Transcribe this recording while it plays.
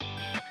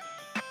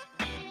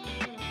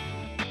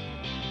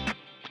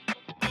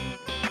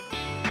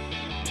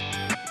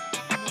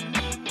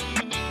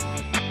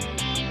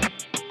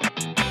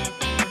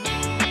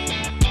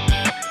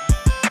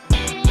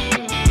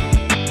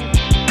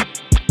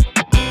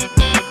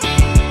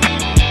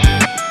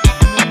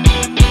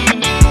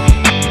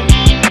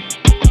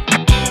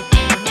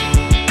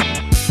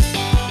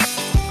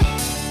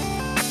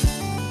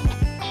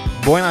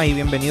Buenas y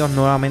bienvenidos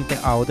nuevamente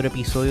a otro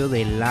episodio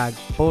de Lag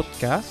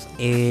Podcast.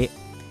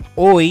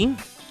 Hoy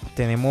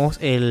tenemos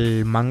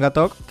el Manga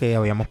Talk que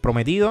habíamos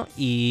prometido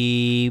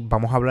y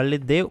vamos a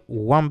hablarles de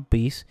One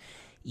Piece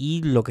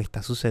y lo que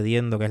está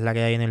sucediendo, qué es la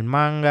que hay en el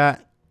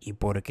manga y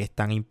por qué es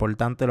tan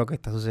importante lo que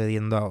está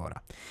sucediendo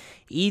ahora.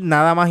 Y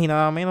nada más y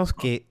nada menos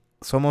que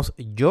somos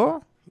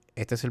yo,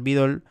 este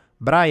servidor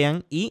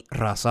Brian y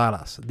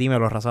Razalas.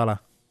 Dímelo,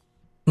 Razalas.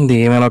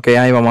 Dime lo que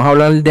hay. Vamos a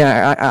hablar de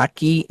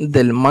aquí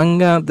del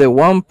manga de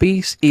One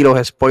Piece y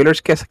los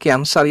spoilers que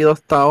han salido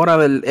hasta ahora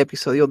del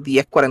episodio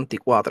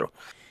 1044.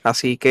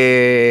 Así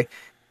que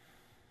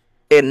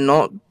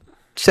no, o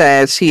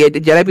sea, si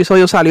ya el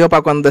episodio salió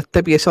para cuando este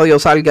episodio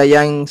salga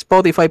ya en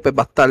Spotify, pues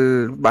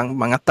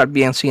van a estar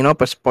bien. Si no,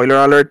 pues spoiler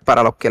alert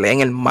para los que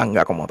leen el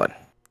manga como tal.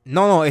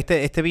 No,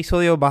 este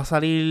episodio va a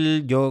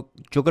salir, yo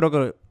creo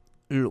que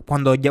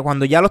cuando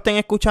ya lo estén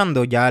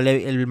escuchando, ya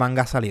el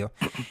manga salió.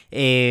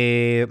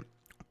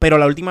 Pero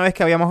la última vez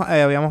que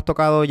habíamos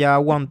tocado ya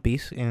One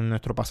Piece en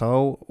nuestro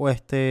pasado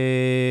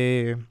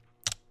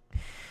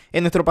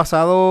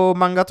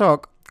Manga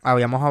Talk,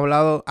 habíamos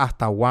hablado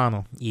hasta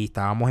Wano y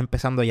estábamos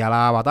empezando ya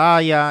la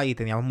batalla y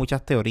teníamos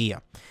muchas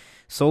teorías.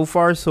 So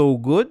far, so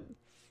good.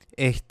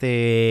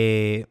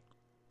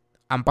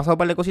 Han pasado un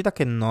par de cositas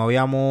que no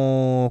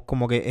habíamos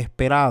como que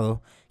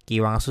esperado que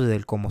iban a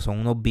suceder, como son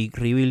unos big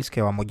reveals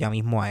que vamos ya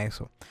mismo a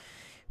eso.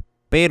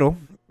 Pero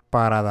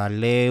para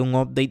darle un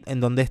update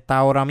en dónde está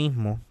ahora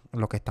mismo,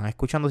 los que están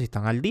escuchando, si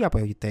están al día,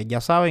 pues ustedes ya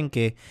saben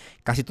que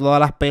casi todas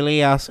las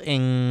peleas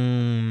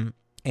en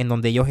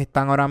donde ellos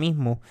están ahora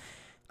mismo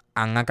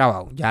han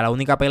acabado. Ya la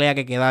única pelea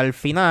que queda al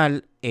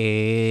final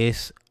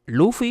es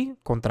Luffy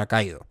contra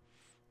Kaido.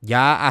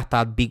 Ya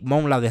hasta Big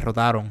Mom la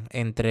derrotaron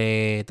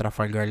entre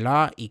Trafalgar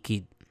Law y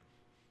Kid.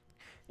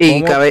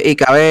 Y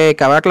cabe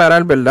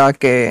aclarar, ¿verdad?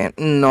 Que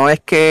no es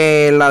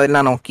que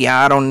la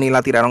noquearon ni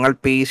la tiraron al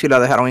piso y la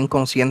dejaron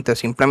inconsciente.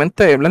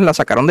 Simplemente la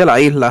sacaron de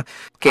la isla.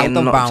 Que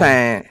no, o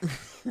sea,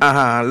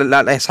 ajá,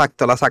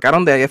 exacto, la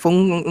sacaron de ahí. Fue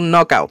un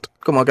knockout.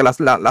 Como que la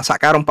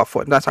sacaron para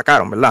afuera. La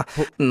sacaron, ¿verdad?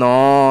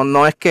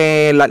 No es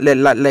que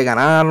le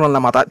ganaron, la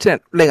mataron.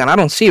 Le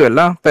ganaron, sí,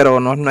 ¿verdad? Pero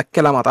no es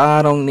que la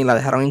mataron ni la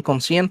dejaron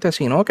inconsciente,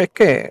 sino que es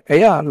que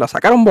ella la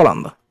sacaron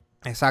volando.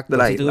 Exacto,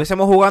 si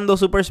estuviésemos jugando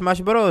Super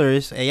Smash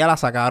Bros., ella la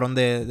sacaron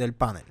del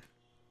panel.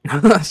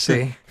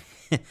 Sí.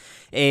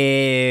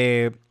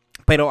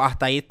 Pero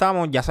hasta ahí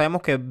estamos, ya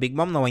sabemos que Big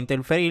Mom no va a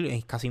interferir,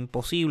 es casi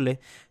imposible.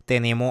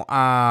 Tenemos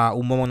a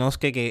un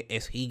Momonosuke que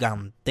es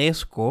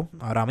gigantesco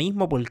ahora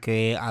mismo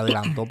porque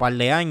adelantó un par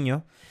de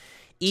años.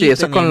 Y sí,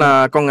 eso es con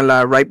la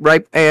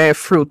Ripe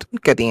Fruit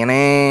que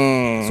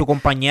tiene... su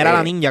compañera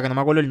la ninja, que no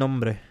me acuerdo el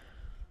nombre.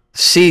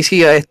 Sí,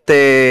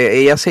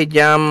 ella se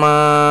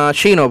llama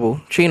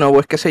Shinobu. Shinobu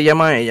es que se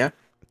llama ella.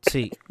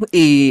 Sí.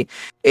 Y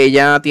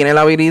ella tiene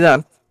la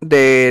habilidad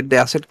de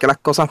hacer que las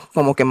cosas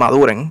como que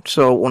maduren.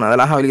 So, una de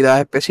las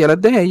habilidades especiales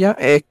de ella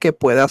es que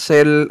puede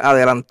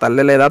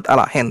adelantarle la edad a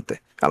la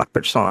gente, a las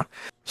personas.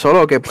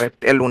 Solo que pues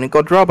el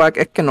único drawback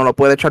es que no lo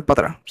puede echar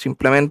para atrás.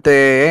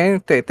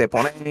 Simplemente te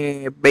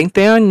pone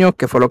 20 años,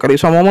 que fue lo que le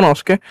hizo a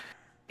Momonosuke.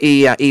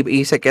 Y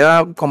se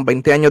queda con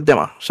 20 años de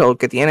más. So,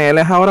 que él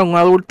es ahora un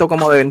adulto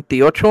como de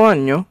 28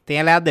 años.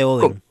 Tiene la edad de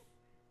Oden.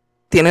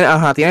 Tiene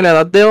la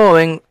edad de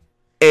Oden,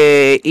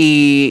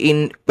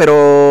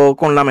 pero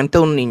con la mente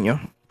de un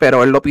niño.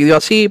 Pero él lo pidió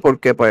así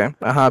porque, pues,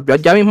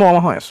 ya mismo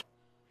vamos a eso.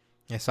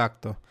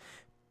 Exacto.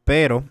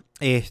 Pero,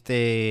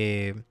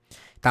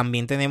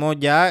 también tenemos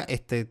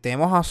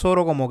tenemos a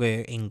Zoro como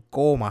que en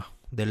coma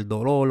del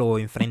dolor o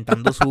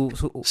enfrentando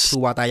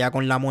su batalla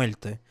con la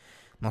muerte.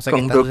 No sé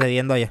qué está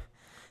sucediendo allá.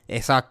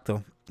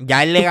 Exacto.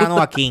 Ya él le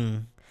ganó a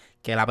King,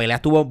 que la pelea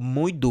estuvo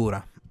muy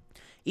dura.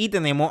 Y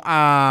tenemos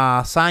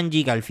a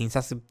Sanji, que al fin se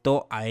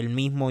aceptó a él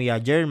mismo y a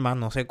Germa,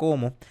 no sé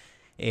cómo,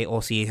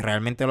 o si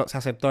realmente se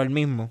aceptó a él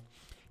mismo,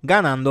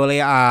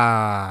 ganándole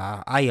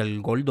a... Ay,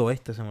 el gordo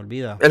se me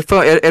olvida. Él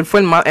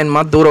fue el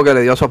más duro que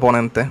le dio a su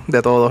oponente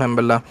de todos, en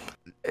verdad.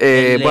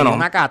 Le dio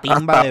una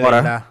catimba de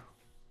verdad.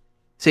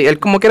 Sí, él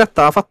como que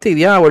estaba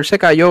fastidiado, él se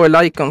cayó,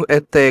 ¿verdad? Y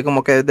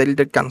como que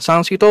del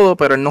cansancio y todo,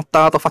 pero él no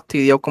estaba todo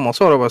fastidiado como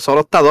Zoro, porque Zoro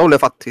está doble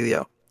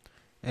fastidiado.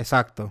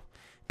 Exacto.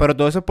 Pero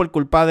todo eso es por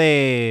culpa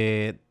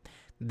de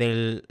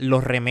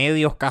los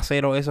remedios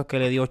caseros esos que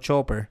le dio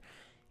Chopper.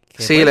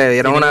 Sí, pues, le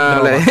dieron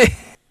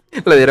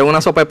le dieron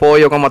una sopa de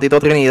pollo como a Tito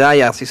Trinidad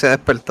y así se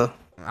despertó.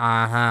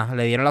 Ajá,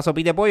 le dieron la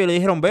sopita de pollo y le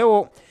dijeron,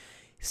 Bebo,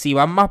 si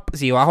vas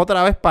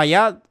otra vez para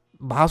allá,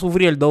 vas a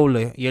sufrir el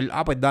doble. Y él,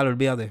 pues dale,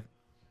 olvídate.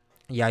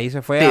 Y ahí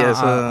se fue a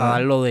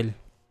dar lo de él.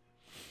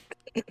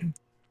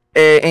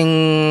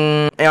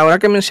 Ahora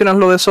que mencionas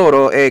lo de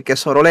Zoro, que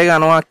Zoro le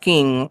ganó a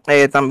King,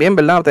 también,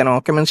 ¿verdad?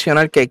 Tenemos que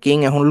mencionar que King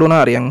es un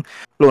Lunarian.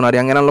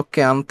 Lunarian eran los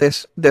que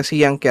antes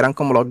decían que eran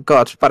como los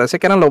gods. Parece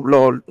que eran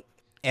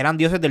eran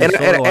dioses del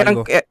sol o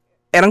algo.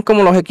 Eran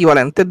como los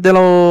equivalentes de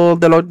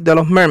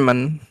los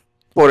Mermen.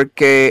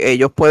 Porque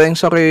ellos pueden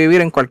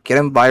sobrevivir en cualquier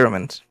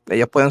environment.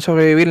 Ellos pueden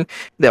sobrevivir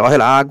debajo del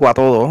agua,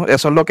 todo.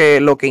 Eso es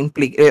lo que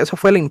implica. Eso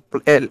fue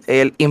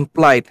el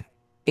implied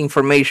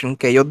information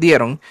que ellos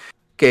dieron.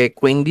 que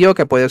Queen dio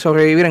que puede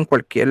sobrevivir en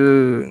cualquier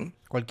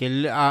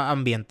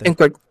ambiente.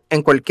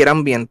 En cualquier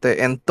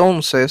ambiente.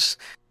 Entonces,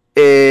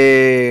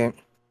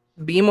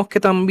 vimos que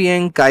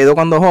también Kaido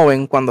cuando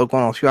joven, cuando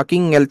conoció a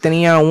King, él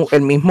tenía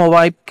el mismo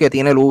vibe que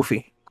tiene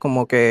Luffy.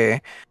 Como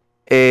que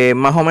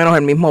más o menos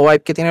el mismo vibe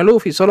que tiene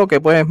Luffy, solo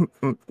que pues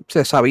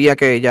se sabía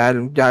que ya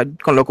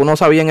con lo que uno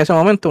sabía en ese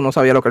momento, uno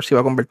sabía lo que él se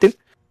iba a convertir.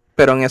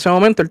 Pero en ese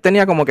momento él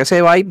tenía como que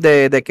ese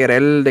vibe de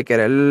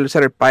querer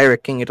ser el Pirate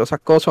King y todas esas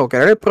cosas, o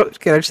querer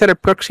ser el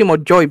próximo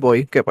Joy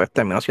Boy, que pues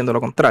terminó siendo lo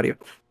contrario.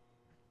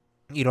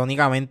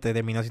 Irónicamente,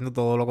 terminó siendo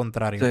todo lo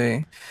contrario.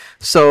 Sí.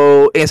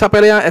 So, esa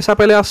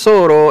pelea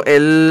Zoro,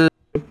 él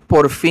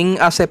por fin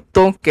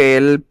aceptó que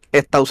él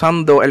está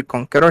usando el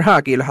Conqueror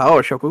Haki, el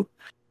Haoshoku.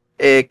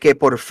 Que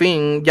por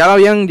fin, ya lo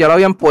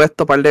habían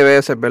puesto un par de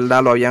veces,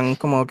 ¿verdad? Lo habían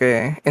como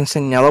que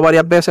enseñado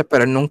varias veces,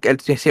 pero él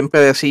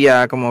siempre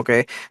decía como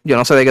que yo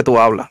no sé de qué tú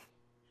hablas.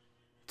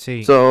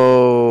 Sí.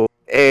 So,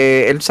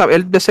 él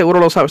de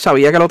seguro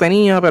sabía que lo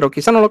tenía, pero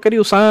quizá no lo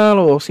quería usar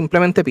o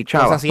simplemente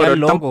pichaba. O sea, hacía el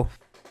loco.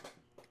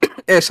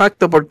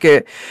 Exacto,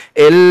 porque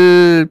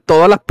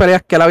todas las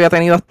peleas que él había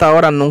tenido hasta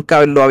ahora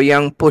nunca lo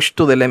habían pushed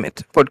to the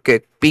limit,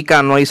 porque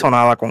Pika no hizo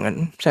nada con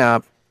él. O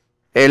sea,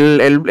 él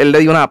le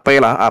dio una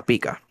pela a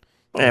Pika.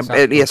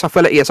 Y esa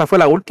fue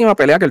la última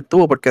pelea que él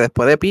tuvo, porque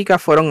después de Pika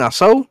fueron a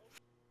Zou,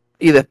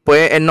 y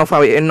después él no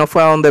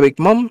fue a donde Big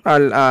Mom,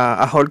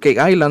 a Whole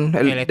Cake Island.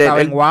 Él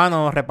estaba en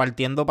Wano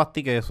repartiendo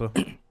pastiquesos.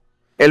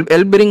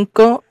 Él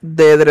brincó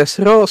de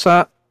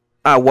Dressrosa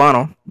a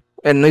Wano.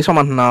 Él no hizo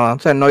más nada, o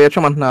sea, él no había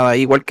hecho más nada.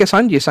 Igual que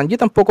Sanji. Sanji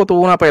tampoco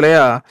tuvo una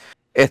pelea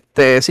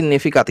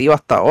significativa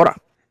hasta ahora.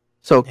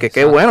 So, que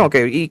qué bueno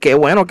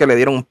que le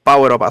dieron un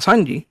power up a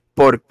Sanji.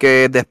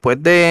 Porque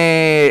después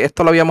de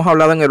esto lo habíamos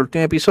hablado en el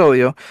último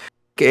episodio,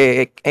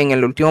 que en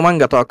el último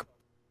manga talk,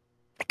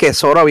 que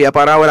Zoro había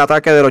parado el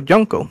ataque de los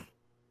Yonko.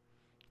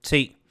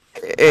 Sí.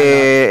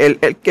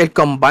 El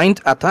combined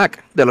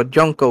attack de los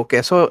Yonko, que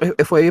eso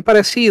fue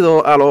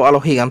parecido a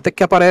los gigantes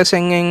que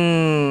aparecen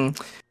en...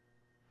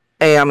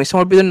 a mí se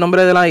me olvidó el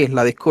nombre de la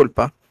isla,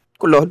 disculpa.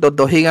 Los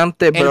dos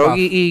gigantes,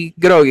 Brogy y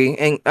Groggy.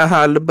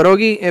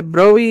 Brogy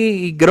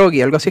y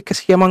Groggy, algo así es que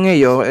se llaman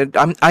ellos.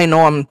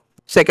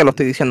 Sé que lo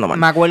estoy diciendo mal.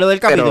 Me acuerdo del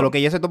capítulo que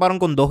ellos se toparon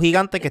con dos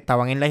gigantes que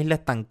estaban en la isla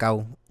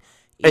estancados.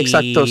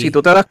 Exacto, si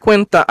tú te das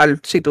cuenta,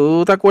 si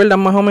tú te acuerdas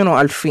más o menos,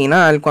 al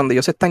final, cuando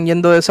ellos se están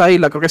yendo de esa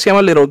isla, creo que se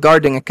llama Little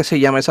Garden, es que se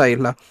llama esa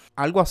isla.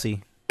 Algo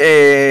así.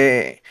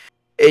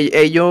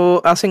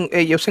 Ellos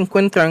se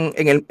encuentran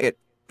en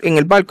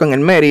el barco, en el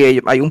Mary,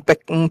 hay un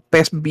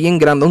pez bien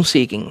grande, un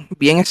Seeking,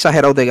 bien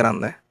exagerado de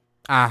grande.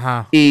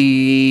 Ajá.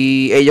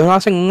 Y ellos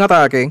hacen un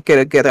ataque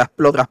que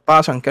lo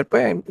traspasan, que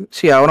pues,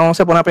 si ahora uno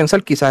se pone a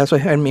pensar, quizás eso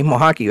es el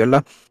mismo Haki,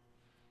 ¿verdad?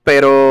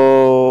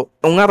 Pero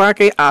un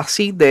ataque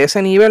así, de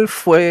ese nivel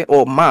fue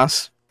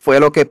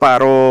lo que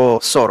paró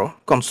Zoro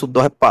con sus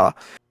dos espadas.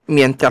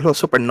 Mientras los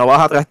supernovas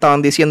atrás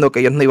estaban diciendo que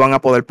ellos no iban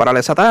a poder parar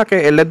ese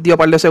ataque, él les dio un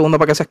par de segundos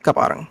para que se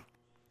escaparan.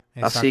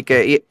 Exacto. Así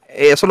que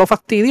eso lo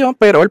fastidió,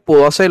 pero él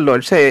pudo hacerlo.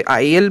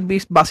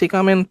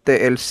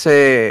 Básicamente,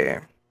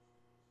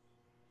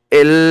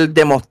 él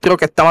demostró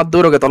que está más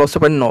duro que todos los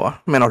supernovas,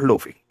 menos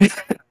Luffy.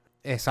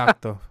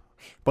 Exacto.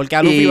 Porque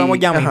a Luffy vamos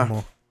ya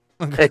mismo.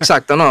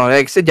 Exacto, no,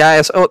 ya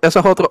eso es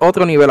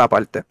otro nivel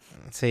aparte.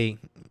 Sí,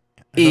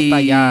 eso está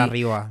allá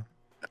arriba.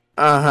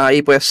 Ajá,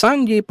 y pues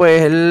Sanji,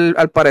 pues él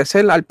al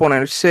parecer al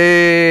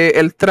ponerse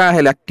el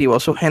traje le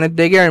activó sus genes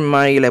de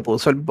Germa y le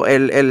puso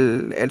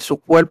su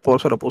cuerpo,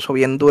 se lo puso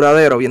bien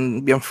duradero,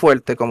 bien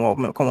fuerte como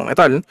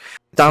metal.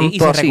 Tanto y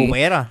se así,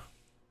 recupera.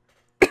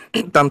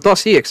 Tanto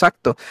así,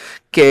 exacto,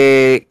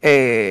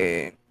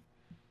 que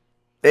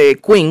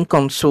Queen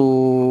con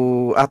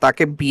su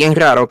ataque bien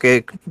raro,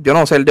 que yo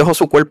no sé, él dejó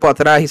su cuerpo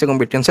atrás y se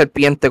convirtió en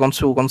serpiente con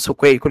su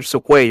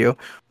cuello,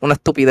 una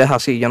estupidez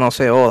así, yo no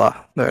sé,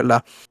 Oda, de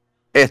verdad.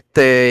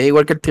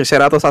 Igual que el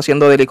Triceratops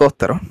haciendo de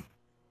helicóptero.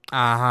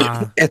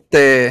 Ajá.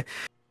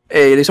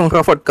 Él hizo un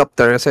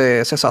Roforcopter,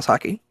 ese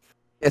Sasaki.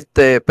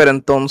 Pero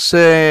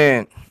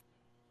entonces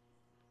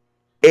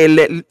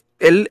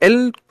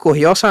él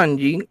cogió a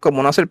Sanji como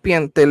una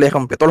serpiente, le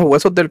rompió todos los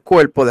huesos del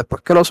cuerpo.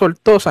 Después que lo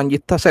soltó,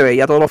 Sanji se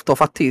veía todo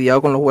fastidiado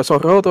con los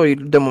huesos rotos y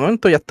de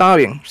momento ya estaba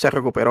bien, se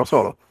recuperó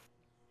solo.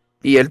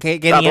 Y él que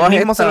ni él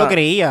mismo se lo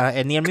creía.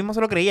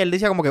 Él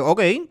decía como que,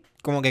 ok,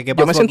 como que ¿qué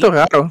pasó? Yo me siento aquí?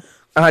 raro.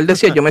 Ajá, él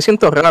decía, yo me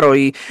siento raro.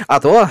 Y a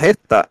todas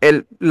estas,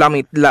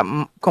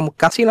 como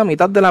casi la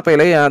mitad de la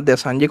pelea de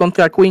Sanji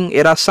contra Queen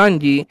era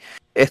Sanji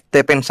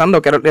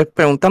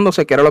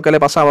preguntándose qué era lo que le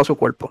pasaba a su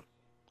cuerpo.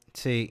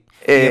 Sí.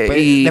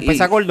 Después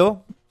se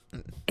acordó.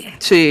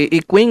 Sí,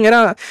 y Queen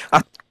era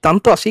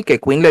tanto así que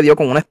Queen le dio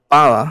con una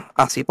espada,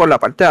 así por la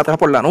parte de atrás,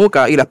 por la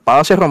nuca, y la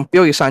espada se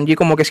rompió y Sanji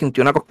como que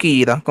sintió una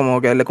cosquillita, como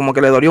que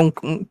le dolió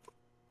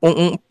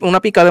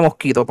una pica de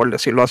mosquito, por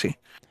decirlo así.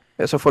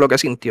 Eso fue lo que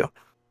sintió.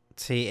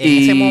 Sí,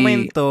 en ese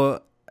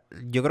momento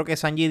yo creo que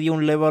Sanji dio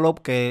un level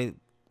up que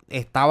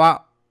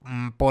estaba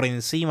por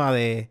encima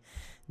de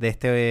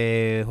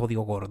este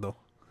jodido gordo.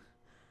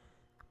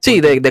 Sí,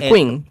 de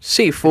Queen.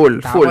 Sí, full.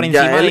 Por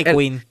encima de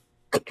Queen.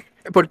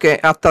 porque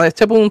hasta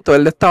este punto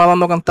él le estaba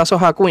dando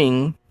cantazos a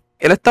Queen.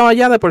 Él estaba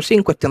ya de por sí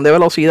en cuestión de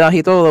velocidad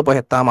y todo, pues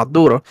estaba más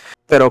duro.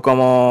 Pero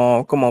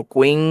como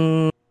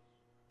Queen,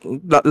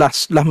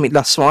 las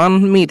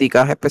Swan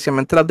míticas,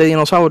 especialmente las de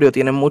dinosaurio,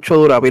 tienen mucho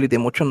durability,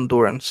 mucho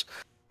endurance.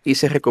 Y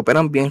se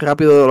recuperan bien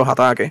rápido de los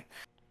ataques.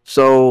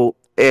 So,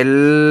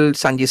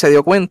 Sanji se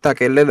dio cuenta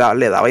que él le daba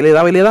y le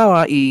daba y le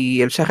daba,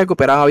 y él se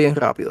recuperaba bien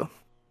rápido.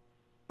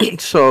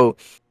 So,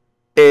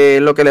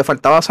 lo que le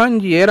faltaba a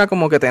Sanji era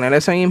como que tener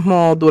ese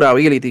mismo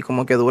durability,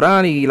 como que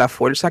durar, y la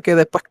fuerza que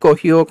después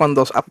cogió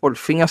cuando por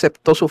fin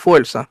aceptó su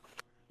fuerza,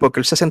 porque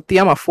él se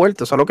sentía más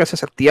fuerte, solo que se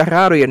sentía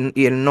raro y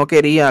él no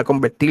quería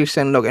convertirse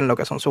en lo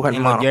que son sus En los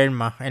hermanos.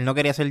 Yerma. Él no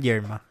quería ser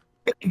Yerma.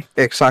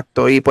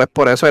 Exacto, y pues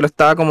por eso él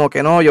estaba como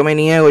que no, yo me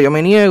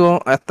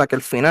niego, hasta que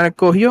al final él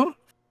cogió,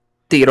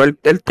 tiró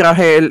el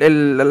traje,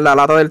 la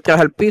lata del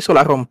traje al piso,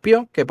 la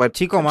rompió, que pues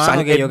Chico,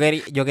 mano, que yo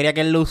quería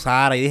que él lo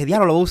usara. Y dije,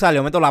 diablo, lo voy a usar,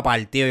 le meto la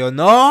partida. Y yo,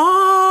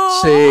 ¡no!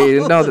 sí,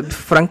 no,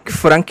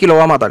 Frankie lo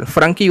va a matar,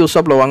 Frankie y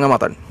Usopp lo van a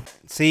matar.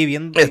 Sí,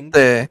 bien.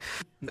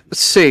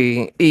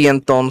 Sí, y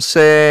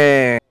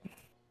entonces,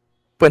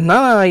 pues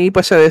nada, ahí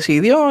pues se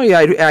decidió y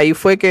ahí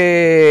fue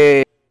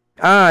que,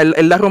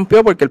 él la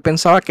rompió porque él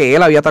pensaba que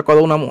él había atacado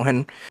a una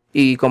mujer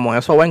y como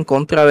eso va en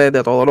contra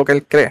de todo lo que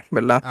él cree,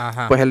 ¿verdad?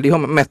 Ajá. Pues él dijo,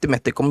 me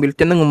estoy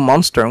convirtiendo en un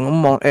monster,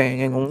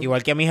 en un...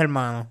 Igual que a mis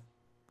hermanos.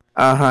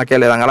 Ajá, que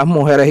le dan a las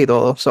mujeres y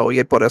todo. So,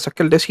 y por eso es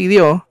que él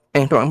decidió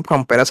en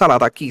romper esa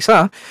lata.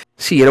 Quizás,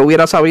 si él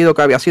hubiera sabido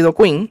que había sido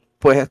Queen,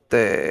 pues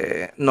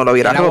no lo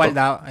hubiera roto.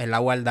 Él la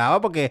guardaba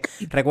porque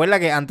recuerda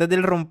que antes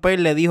del romper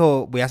le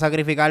dijo, voy a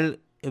sacrificar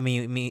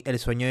el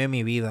sueño de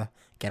mi vida,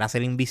 que era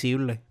ser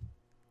invisible.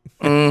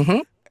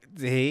 Uh-huh.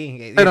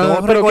 Sí, Pero,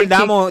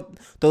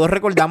 todos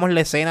recordamos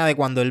la escena de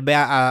cuando él ve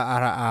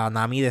a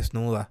Nami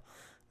desnuda.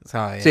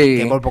 ¿Sabes? sí,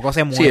 Que por poco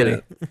se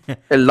muere. Sí,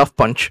 el Love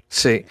Punch,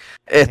 sí.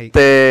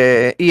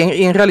 Y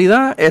en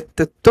realidad,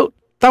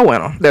 está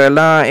bueno, de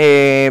verdad.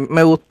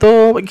 Me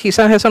gustó,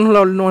 quizás eso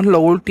no es lo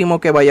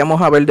último que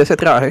vayamos a ver de ese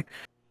traje.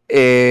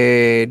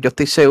 Yo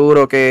estoy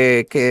seguro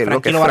que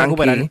lo que lo va a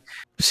recuperar.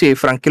 Sí,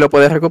 Frankie lo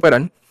puede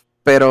recuperar.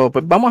 Pero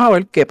pues vamos a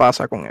ver qué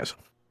pasa con eso.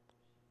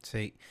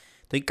 Sí.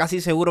 Estoy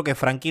casi seguro que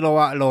Frankie lo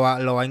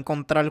va a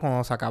encontrar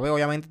cuando se acabe,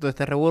 obviamente, todo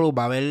este revuelo.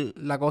 Va a ver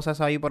la cosa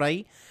esa ahí por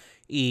ahí.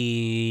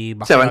 Y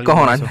se va a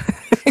encojonar.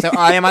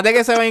 Además de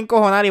que se va a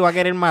encojonar y va a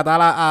querer matar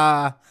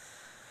a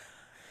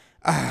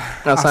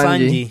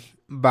Sanji.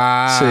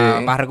 Va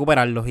a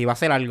recuperarlo y va a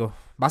hacer algo.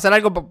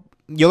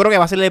 Yo creo que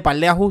va a hacerle un par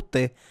de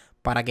ajustes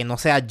para que no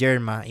sea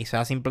Germa y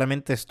sea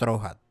simplemente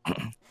Straw Hat.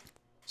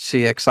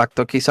 Sí,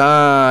 exacto.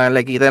 Quizá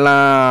le quite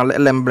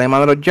el emblema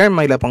de los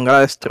Germa y le ponga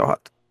la de Straw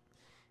Hat.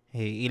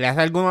 Y le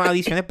hace algunas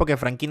adiciones porque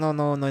Frankie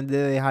no es de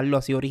dejarlo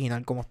así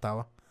original como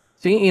estaba.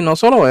 Sí, y no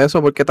solo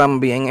eso, porque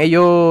también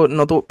ellos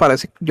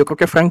yo creo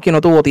que Frankie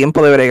no tuvo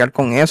tiempo de bregar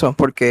con eso,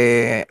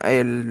 porque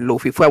el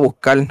Luffy fue a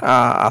buscar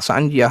a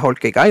Sanji a Whole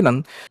Cake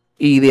Island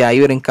y de ahí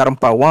brincaron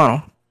para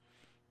Wano.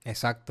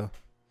 Exacto.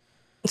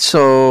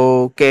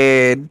 So,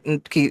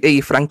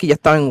 y Frankie ya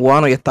estaba en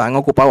Wano y estaban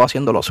ocupados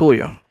haciendo lo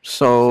suyo.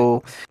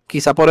 So, sí.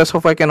 Quizá por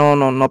eso fue que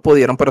no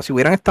pudieron, pero si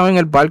hubieran estado en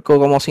el barco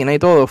como cine y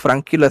todo,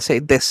 Frankie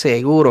de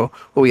seguro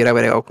hubiera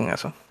bregado con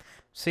eso.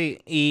 Sí,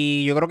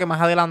 y yo creo que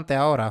más adelante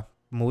ahora,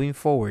 moving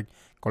forward,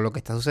 con lo que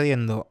está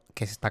sucediendo,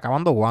 que se está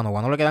acabando Wano.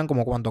 Wano le quedan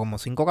como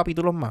 5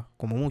 capítulos más,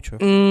 como mucho.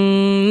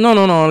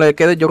 No,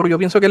 yo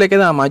pienso que le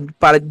queda más.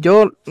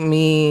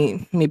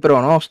 Mi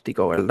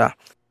pronóstico, ¿verdad?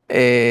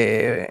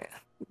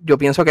 Yo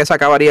pienso que se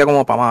acabaría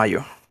como para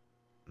mayo.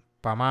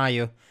 Para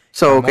mayo.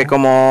 So, que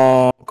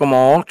como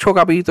 8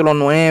 capítulos,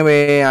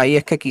 9, ahí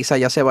es que quizá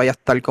ya se vaya a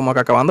estar como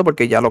que acabando,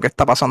 porque ya lo que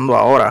está pasando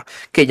ahora,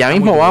 que ya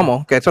mismo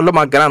vamos, que eso es lo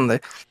más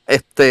grande,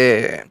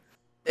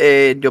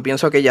 yo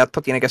pienso que ya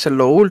esto tiene que ser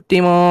lo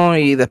último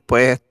y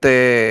después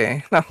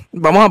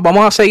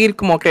vamos a seguir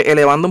como que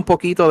elevando un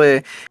poquito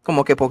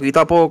como que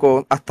poquito a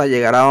poco hasta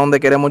llegar a donde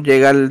queremos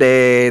llegar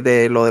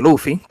de lo de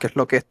Luffy, que es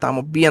lo que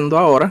estamos viendo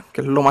ahora,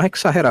 que es lo más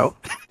exagerado.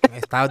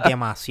 Está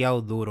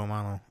demasiado duro,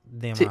 mano.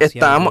 Sí,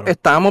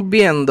 estábamos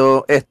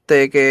viendo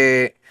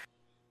que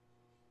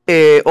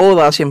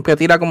Oda siempre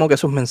tira como que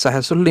sus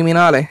mensajes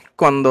subliminales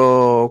con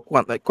los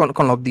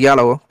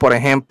diálogos. Por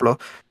ejemplo,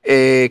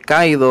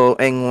 Kaido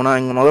en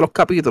uno de los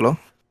capítulos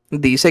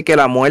dice que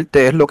la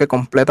muerte es lo que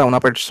completa a una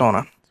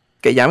persona.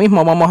 Que ya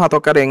mismo vamos a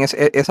tocar en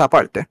esa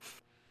parte.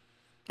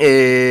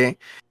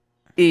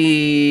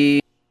 Y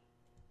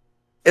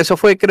eso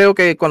fue, creo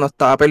que cuando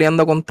estaba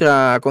peleando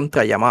contra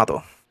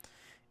Yamato.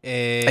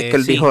 Es que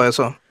él dijo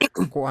eso.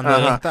 Cuando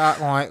él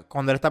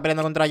está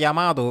peleando contra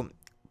Yamato,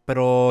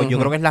 pero yo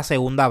creo que es la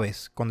segunda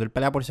vez, cuando él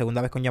pelea por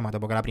segunda vez con Yamato,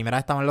 porque la primera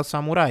vez estaban los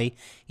samuráis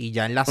y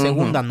ya en la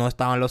segunda no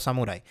estaban los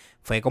samuráis.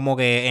 Fue como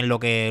que en lo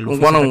que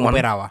Luffy se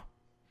recuperaba.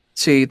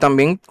 Sí,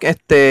 también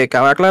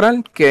cabe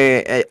aclarar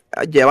que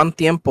llevan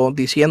tiempo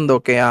diciendo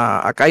que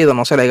a Kaido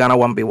no se le gana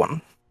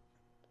 1v1.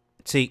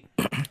 Sí,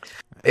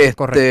 es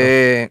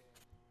correcto.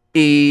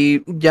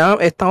 Y ya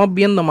estamos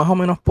viendo más o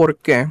menos por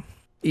qué.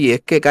 Y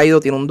es que Kaido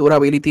tiene un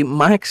durability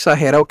más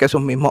exagerado que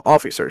sus mismos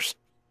officers.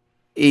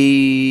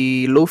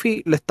 Y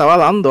Luffy le estaba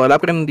dando, él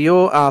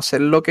aprendió a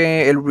hacer lo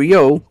que el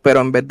Ryo, pero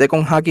en vez de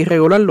con haki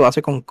regular lo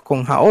hace con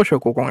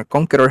Haoshoku, con el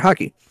Conqueror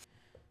Haki.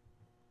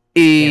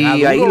 Que da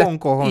Y ahí duro le, con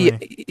cojones.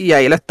 y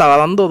ahí le estaba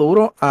dando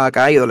duro a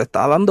Kaido, le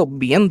estaba dando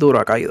bien duro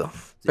a Kaido.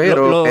 Lo,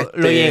 Pero lo,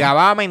 lo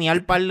llegaba a menear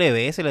un par de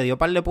veces, le dio un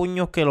par de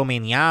puños que lo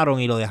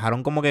menearon y lo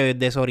dejaron como que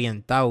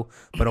desorientado.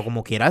 Pero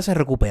como quiera se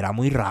recupera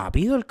muy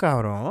rápido el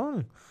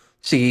cabrón.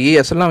 sí,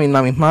 esa es la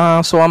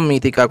misma Zoan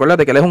mítica.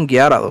 Acuérdate que él es un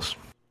Gyarados.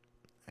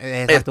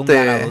 Exacto, un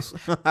Gyarados.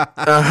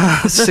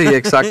 Ajá, sí,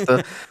 exacto.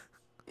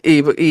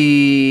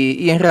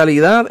 Y en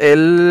realidad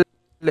el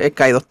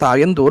Kaido estaba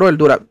bien duro.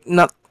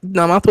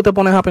 Nada más tú te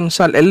pones a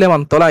pensar, él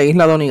levantó la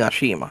isla de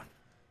Onigashima.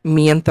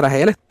 Mientras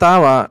él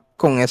estaba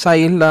con esa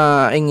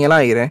isla en el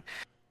aire,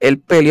 él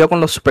peleó con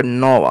los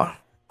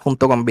Supernova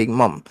junto con Big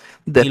Mom.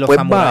 Y los Después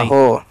samuráis.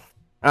 bajó.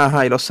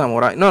 Ajá, y los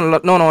samuráis.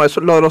 No,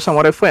 eso, lo de los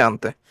samuráis fue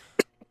antes.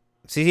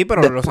 Sí,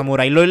 pero los Después,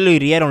 samuráis lo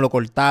hirieron, lo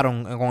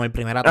cortaron con el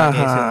primer ataque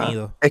ese ajá,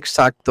 unido.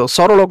 exacto.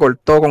 Solo lo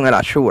cortó con el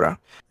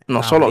Ashura.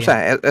 No solo, o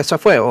También. sea, esa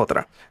fue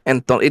otra.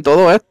 Entonces, y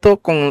todo esto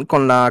con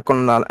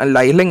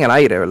la isla en el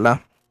aire,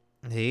 ¿verdad?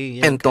 Sí,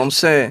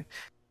 Entonces,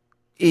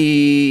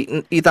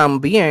 y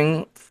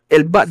también,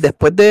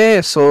 después de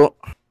eso,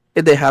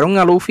 dejaron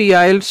a Luffy y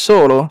a él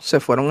solo, se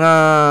fueron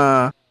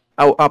a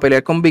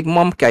pelear con Big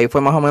Mom, que ahí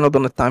fue más o menos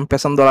donde estaba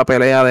empezando la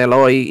pelea de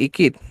Eloy y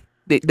Kid.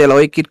 De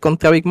Eloy y Kid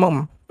contra Big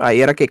Mom.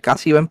 Ahí era que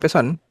casi iba a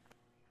empezar. ujú.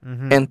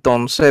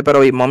 Entonces, pero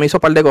Big Mom hizo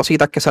un par de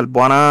cositas que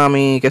salvó a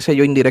Nami, qué sé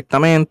yo,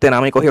 indirectamente.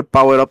 Nami cogió el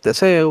Power Up de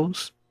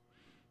Zeus.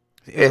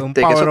 Un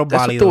Que power eso, up eso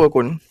válido. estuvo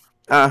cool.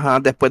 Ajá,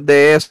 después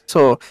de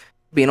eso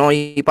vino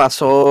y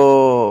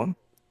pasó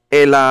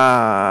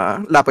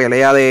la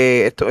pelea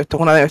de.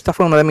 Esta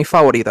fue una de mis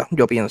favoritas,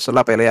 yo pienso.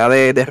 La pelea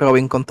de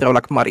Robin contra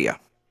Black Maria.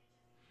 Ah,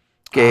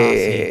 sí.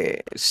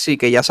 Que sí,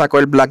 que ella sacó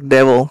el Black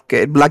Devil,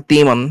 que el Black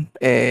Demon,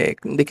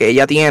 de que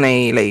ella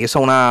tiene y le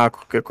hizo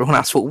que es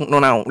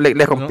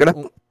le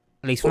rompió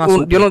Le hizo una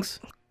yo no,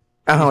 suplex.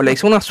 ajá, le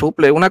hizo una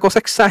suple, una cosa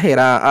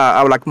exagerada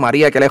a Black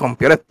Maria que le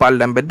rompió la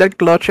espalda. En vez del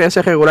clutch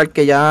ese regular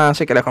que ya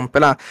hace, que le rompe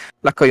las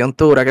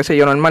coyunturas, qué sé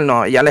yo, normal,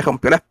 no, ella le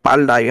rompió la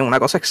espalda y una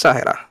cosa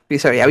exagerada. Y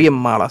se veía bien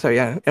mala,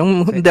 es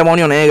un Sí.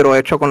 demonio negro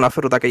hecho con la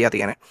fruta que ella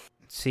tiene.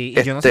 Sí,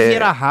 y yo no sé si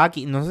era Este,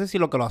 haki, no sé si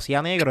lo que lo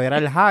hacía negro era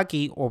el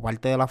haki o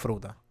parte de la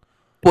fruta.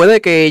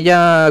 puede que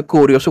ella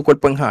cubrió su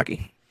cuerpo en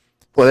haki.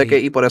 Puede que,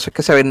 Sí, y por eso es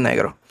que se ve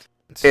negro.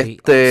 sí.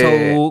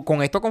 Este, So,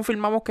 con esto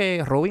confirmamos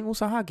que Robin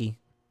usa haki.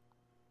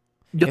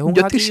 yo, Es un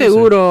yo estoy haki user.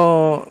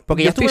 seguro,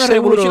 Porque yo ya estuvo estoy en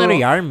el Revolutionary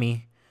seguro.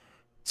 Army.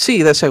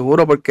 Sí, de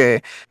seguro,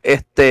 porque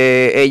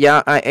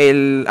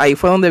ahí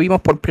fue donde vimos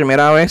por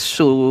primera vez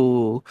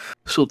su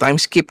time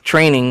skip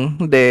training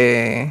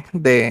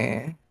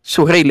de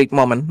su Rayleigh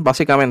moment,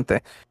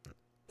 básicamente.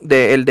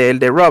 El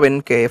de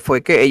Robin, que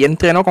fue que ella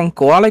entrenó con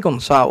Koala y con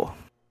Sabo.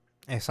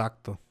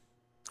 Exacto.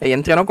 Ella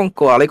entrenó con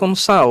Koala y con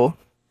Sabo.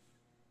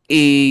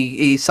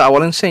 Y Sabo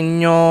le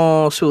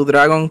enseñó su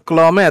Dragon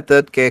Claw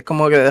Method, que es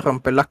como que de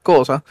romper las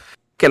cosas.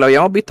 Que lo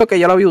habíamos visto que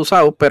ella lo había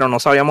usado, pero no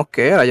sabíamos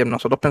qué era.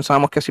 Nosotros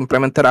pensábamos que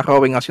simplemente era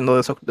Robin haciendo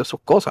de sus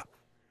cosas.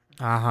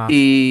 Ajá.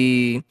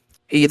 Y,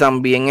 y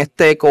también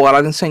Koala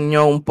le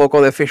enseñó un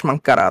poco de Fishman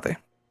Karate.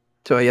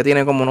 O sea, ella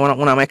tiene como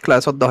una mezcla de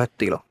esos dos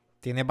estilos.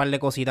 Tiene un par de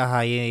cositas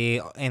ahí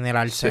en el Sí.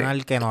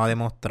 arsenal que nos ha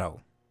demostrado.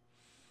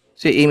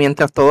 Sí, y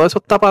mientras todo eso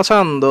está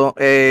pasando,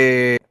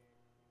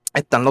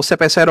 están los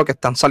CP0 que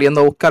están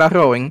saliendo a buscar a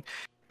Robin.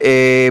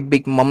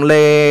 Big Mom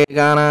le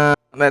gana,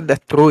 le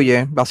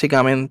destruye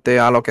básicamente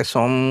a lo que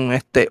son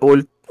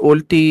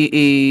Ulti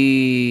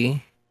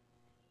y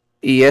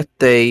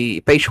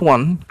Page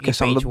One, Y que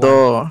son Page los One.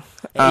 dos.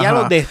 Ella los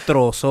Ajá.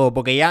 destrozó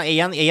porque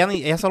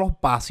ella se los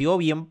paseó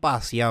bien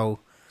paseado.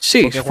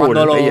 Sí, Porque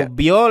cuando full. los Ella.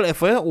 vio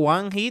fue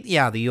one hit y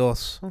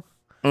adiós.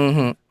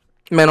 Ujú.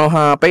 Menos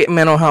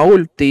a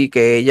Ulti,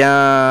 que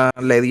ella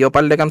le dio un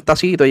par de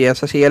cantacitos y ella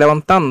se sigue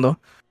levantando.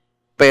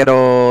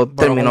 Pero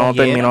Pero como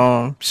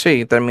quiera.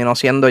 sí, terminó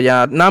siendo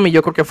ya. Nami,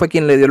 yo creo que fue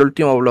quien le dio el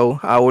último blow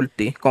a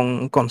Ulti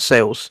con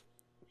Zeus.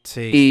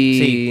 Sí,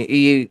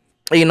 sí,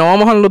 Y no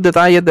vamos a los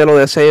detalles de lo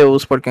de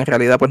Zeus, porque en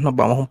realidad pues nos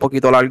vamos un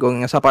poquito largo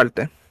en esa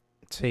parte.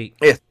 sí.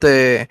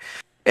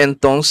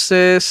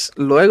 Entonces,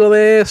 luego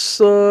de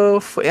eso,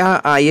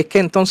 ahí es que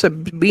entonces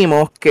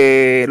vimos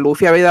que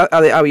Luffy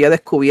había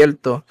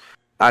descubierto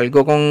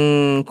algo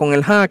con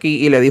el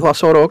Haki y le dijo a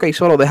Zoro, ok,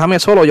 Zoro, déjame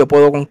solo, yo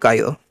puedo con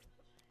Kaido.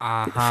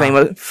 Ajá.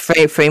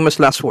 Famous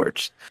last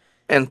words.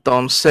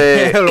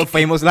 Entonces, Los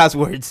famous last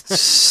words.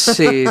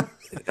 sí,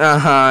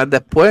 ajá,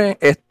 después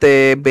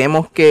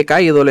vemos que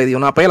Kaido le dio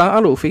una pela a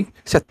Luffy,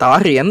 se estaba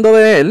riendo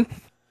de él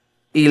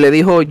y le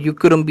dijo, you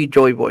couldn't be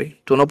Joy Boy,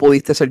 tú no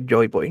pudiste ser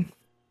Joy Boy.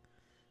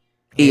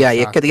 Y ahí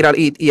es que Exacto.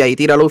 ahí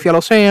tira Luffy al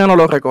océano,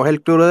 lo recoge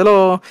el club de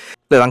los,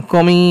 le dan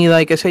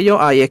comida y qué sé yo.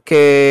 Ahí es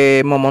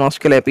que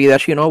Momonosuke le pide a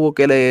Shinobu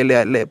que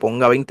le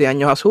ponga 20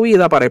 años a su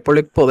vida para él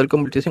poder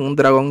convertirse en un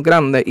dragón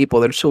grande y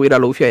poder subir a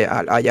Luffy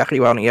allá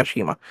arriba a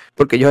Onigashima.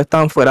 Porque ellos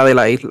estaban fuera de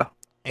la isla.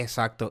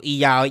 Exacto. Y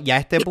ya a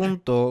este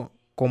punto,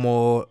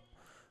 como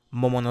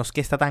Momonosuke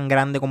está tan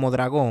grande como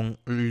dragón,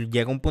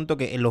 llega un punto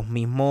que los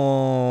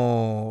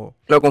mismos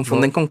Lo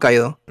confunden con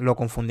Kaido. lo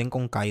confunden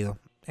con Kaido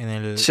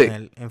Sí.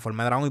 en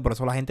forma de dragón y por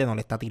eso la gente no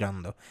le está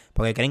tirando.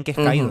 Porque creen que es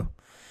Ujú. Kaido.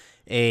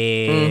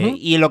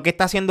 Y lo que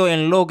está haciendo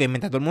en Loque,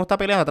 mientras todo el mundo está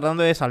peleando, está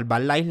tratando de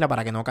salvar la isla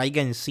para que no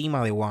caiga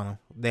encima de Wano,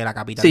 de la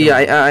capital Sí, de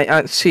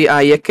Wano. sí,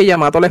 ahí es que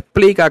Yamato le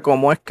explica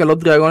cómo es que los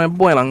dragones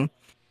vuelan.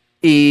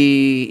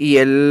 Y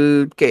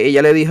él, que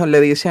ella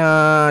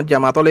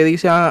Yamato le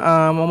dice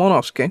a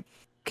Momonosuke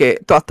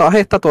que todas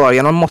estas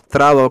todavía no han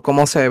mostrado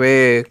cómo se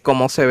ve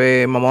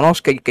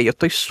Momonosuke, y que yo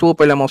estoy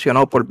súper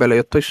emocionado por verlo,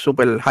 yo estoy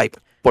súper hype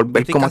por Yo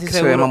ver estoy cómo es casi que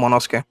se ve seguro,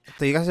 Momonosuke.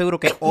 estoy casi seguro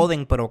que es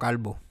Oden, pero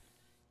calvo.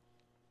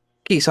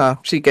 Quizá,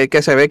 sí,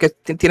 que se ve que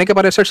tiene que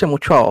parecerse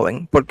mucho a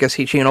Oden, porque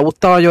si Shinobu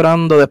estaba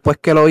llorando después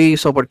que lo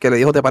hizo, porque le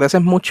dijo, te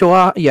pareces mucho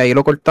a, y ahí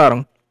lo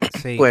cortaron,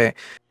 Sí. pues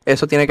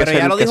eso tiene que Pero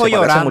ella ser lo que dijo se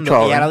parece mucho llorando,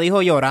 a ella lo Oden.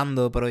 dijo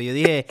llorando, pero yo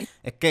dije,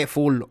 es que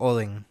full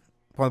Oden.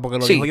 Porque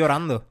lo dijo Sí,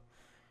 llorando.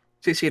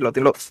 sí, sí,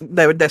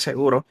 de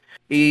seguro.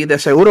 Y de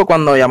seguro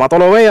cuando Yamato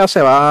lo vea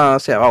se va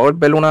a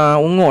volver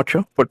un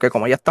 8, porque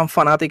como ella es tan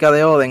fanática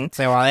de Oden,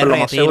 Se va a pues lo más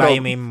derretir seguro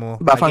ahí mismo.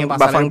 va Hay que a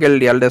pasar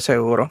fangirlear de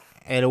seguro.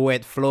 el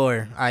wet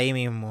floor ahí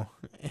mismo.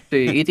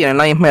 Sí, y tienen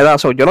la misma edad,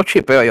 so yo los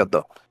chipeo a ellos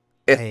dos.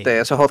 Ey,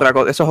 Eso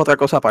es otra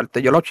cosa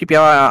aparte. Yo los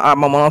chipeaba a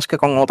Momonosuke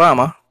con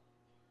Otama,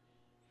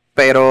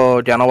 pero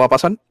ya no va a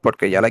pasar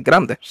porque ya él es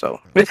grande.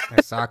 So.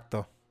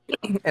 exacto.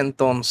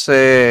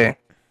 Entonces,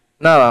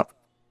 nada.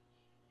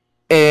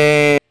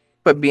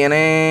 Pues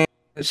viene,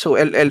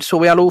 él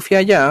sube a Luffy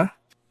allá,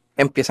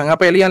 empiezan a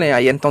pelear, y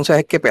ahí entonces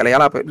es que pelea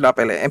la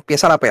pelea,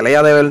 empieza la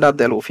pelea de verdad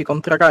de Luffy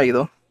contra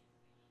Kaido.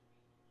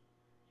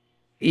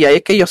 Y ahí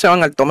es que ellos se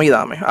van al tome y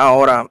dame.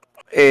 Ahora,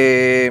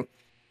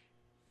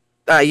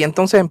 ahí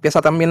entonces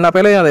empieza también la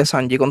pelea de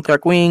Sanji contra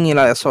Queen y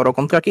la de Zoro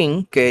contra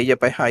King, que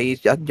pues ahí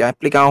ya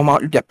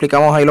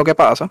explicamos ahí lo que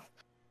pasa.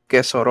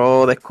 Que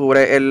Zoro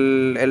descubre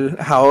el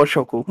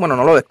Haoshoku. Bueno,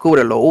 no lo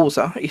descubre, lo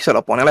usa y se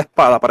lo pone a la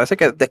espada. Parece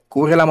que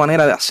descubre la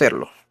manera de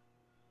hacerlo.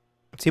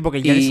 Sí,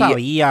 porque ya él Y,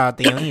 sabía,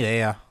 tenía una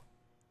idea.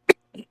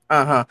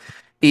 ajá.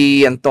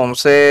 Y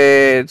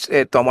entonces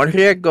tomó el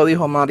riesgo,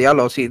 dijo,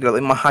 Marialo, si le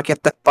doy más aquí a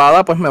esta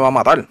espada, pues me va a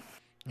matar.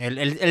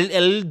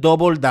 Él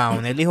double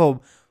down. Él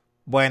dijo,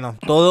 bueno,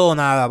 todo o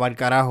nada, para el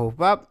carajo.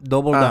 Va,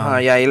 double Ajá,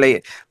 down. y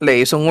ahí le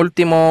hizo un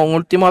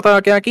último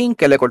ataque a King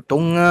que le cortó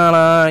un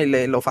ala y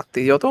le lo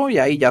fastidió todo, y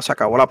ahí ya se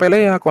acabó la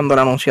pelea. Cuando el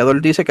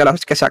anunciador dice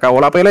que se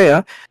acabó la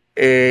pelea,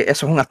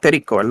 eso es un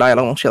asterisco, ¿verdad? El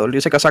anunciador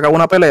dice que se acabó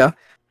una pelea,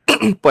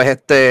 pues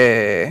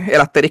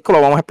el asterisco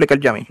lo vamos a explicar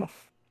ya mismo.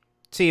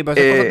 Sí, pero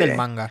eso es cosas del Eh,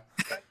 manga.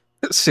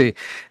 Sí,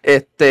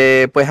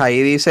 pues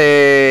ahí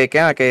dice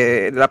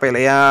que la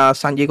pelea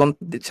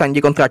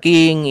Sanji contra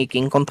King y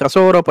King contra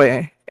Zoro,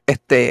 pues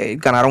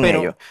ganaron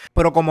ellos.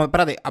 Pero como,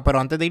 espérate, pero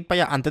antes de ir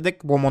para allá, antes de,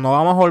 como no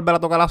vamos a volver a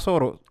tocar a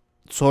Zoro,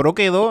 Zoro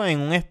quedó en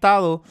un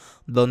estado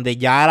donde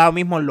ya ahora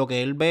mismo lo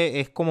que él ve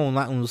es como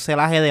un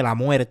celaje de la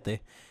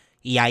muerte.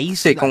 Y ahí,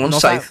 Sí, con un no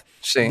scythe,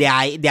 sí. de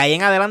ahí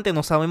en adelante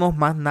no sabemos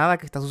más nada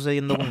que está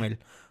sucediendo con él.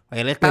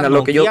 Él está Mira,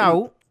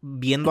 noqueado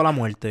viendo la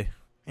muerte,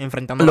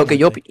 enfrentando la lo que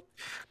yo, muerte.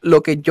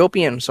 lo que yo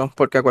pienso,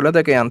 porque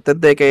acuérdate que antes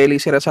de que él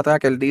hiciera ese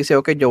ataque, él dice,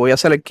 ok, yo voy a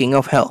ser el King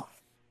of Hell.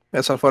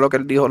 Eso fue lo que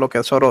él dijo, lo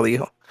que Zoro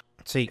dijo.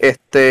 Sí.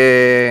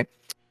 Este,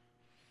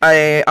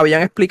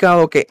 habían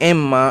explicado que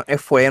Emma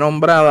fue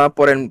nombrada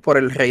por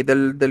el rey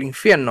del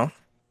infierno,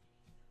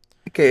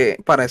 que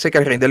parece que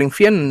el rey del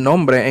infierno,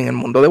 nombre en el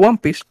mundo de One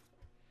Piece,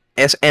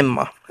 es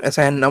Emma.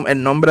 Ese es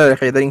el nombre del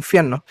rey del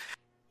infierno.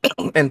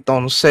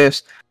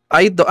 Entonces,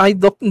 hay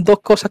dos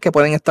cosas que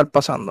pueden estar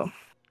pasando.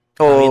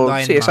 Está viendo a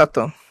Sí, Enma.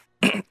 exacto.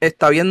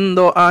 Está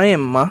viendo a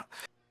Emma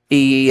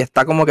y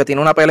está como que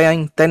tiene una pelea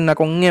interna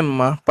con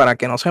Emma para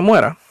que no se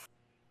muera,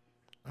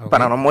 Ok.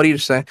 para no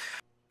morirse.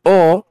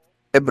 O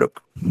es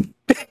Brook.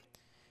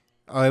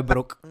 O es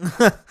Brook.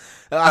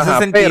 Ajá,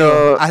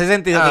 pero... Hace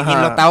sentido que quien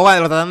Ajá,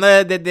 lo tratando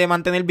de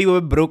mantener vivo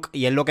es Brook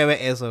y es lo que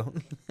ve eso.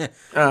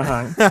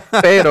 ajá.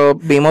 Pero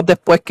vimos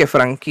después que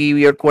Frankie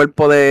vio el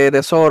cuerpo de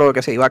Zoro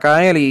que se iba a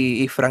caer,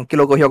 y Frankie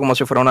lo cogió como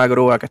si fuera una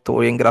grúa, que estuvo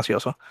bien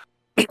gracioso.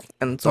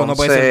 Eso no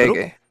puede ser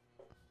Entonces,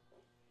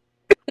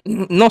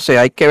 Brook. no sé,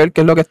 hay que ver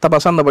qué es lo que está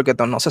pasando porque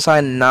no se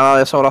sabe nada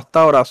de Zoro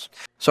hasta ahora. Ahí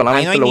no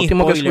Solamente hay lo ni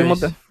último que subimos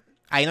de... spoilers.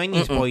 Ahí no hay ni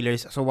Mm, mm.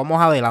 spoilers. So, vamos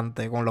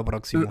adelante con lo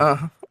próximo.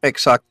 Ajá,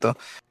 exacto.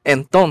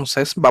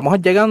 Entonces, vamos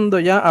llegando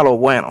ya a lo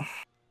bueno.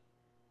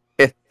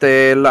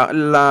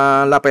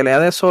 La pelea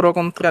de Zoro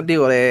contra,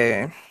 digo,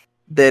 de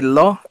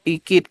Law y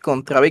Kid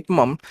contra Big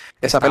Mom,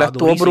 esa pelea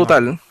Estaba estuvo durísima.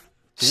 brutal.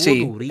 Estuvo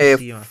Sí,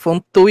 durísima. fue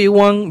un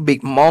 2v1,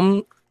 Big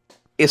Mom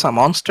is a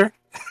monster.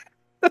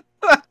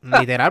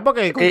 Literal,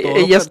 porque con todos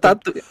Ella está,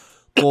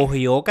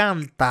 cogió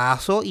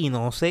cantazo y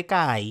no se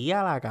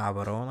caía la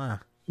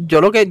cabrona. yo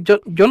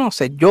no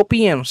sé, yo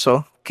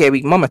pienso que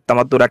Big Mom está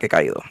más dura que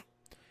Kaido.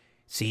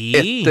 Sí,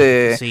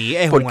 Este, sí,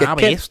 es porque una es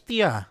que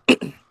bestia.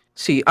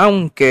 sí,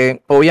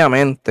 aunque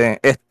obviamente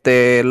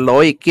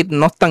Law y Kid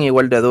no están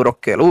igual de duros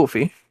que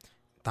Luffy.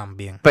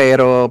 También.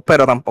 Pero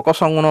tampoco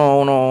son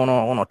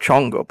unos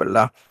chongos,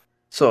 ¿verdad?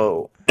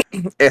 So,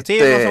 Sí,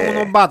 ellos no son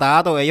unos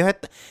batatos.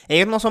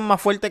 Ellos no son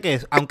más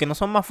fuertes aunque no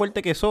son más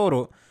fuertes que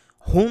Zoro,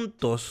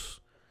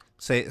 juntos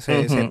se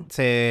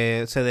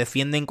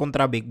defienden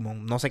contra Big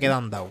Mom. No se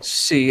quedan dados.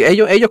 Sí,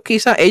 ellos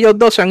quizás, ellos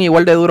dos sean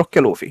igual de duros que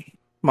Luffy.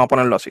 Vamos a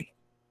ponerlo así.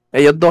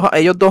 Ellos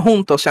dos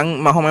juntos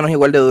sean más o menos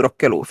igual de duros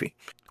que Luffy.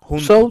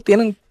 Juntos. So,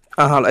 tienen,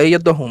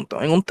 ellos dos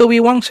juntos. En un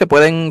 2v1 se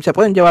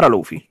pueden llevar a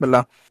Luffy,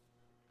 ¿verdad?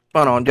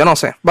 Bueno, yo no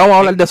sé. Vamos a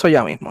hablar de eso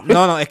ya mismo.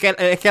 No, es que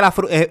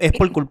es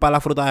por culpa de la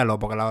fruta de Lo,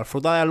 porque la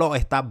fruta de Lo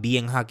está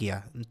bien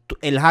hackeada.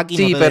 El haki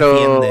Sí, no te pero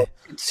defiende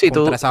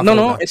contra esa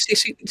fruta.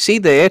 Sí,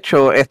 de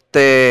hecho,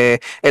 él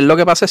lo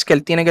que pasa es que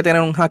él tiene que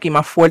tener un haki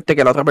más fuerte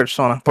que la otra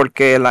persona,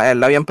 porque él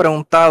le habían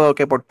preguntado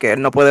que por qué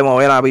él no puede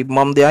mover a Big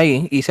Mom de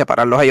ahí y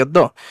separarlos a ellos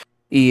dos.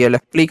 Y él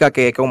explica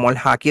que como el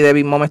haki de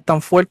Big Mom es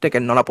tan fuerte que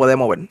él no la puede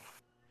mover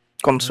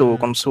con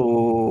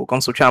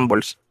su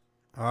Chambers.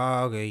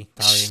 Ok,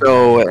 está bien.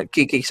 So,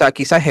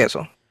 quizá es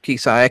eso.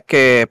 Quizá es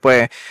que,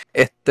 pues,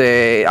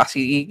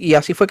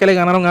 así fue que le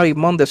ganaron a Big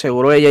Mom. De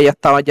seguro ella ya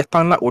estaba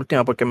en la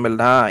última, porque en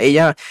verdad,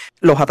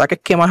 los ataques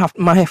que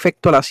más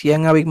efecto le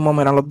hacían a Big Mom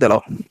eran los de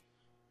los.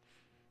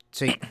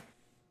 Sí.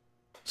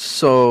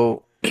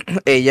 So,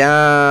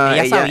 ella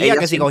sabía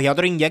que si cogía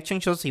otro injection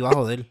shot se iba a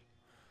joder.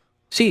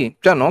 Sí,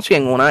 ya no, si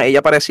en una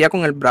ella parecía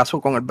con el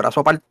brazo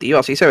partido,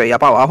 así se veía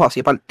para abajo,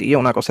 así partido,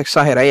 una cosa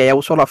exagerada, y ella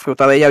usó la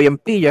fruta de ella bien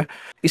pilla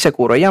y se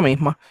curó ella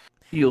misma.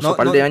 Y usó un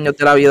par de años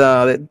de la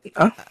vida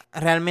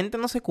Realmente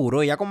no se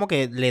curó, ella como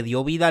que le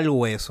dio vida al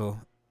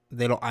hueso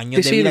de los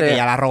años de vida que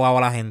ella la robaba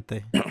a la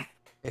gente.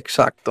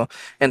 Exacto.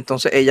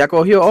 Entonces ella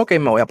cogió, ok,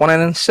 me voy a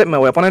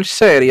poner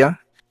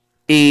seria.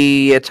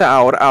 Y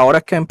ahora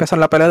es que empezar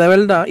la pelea de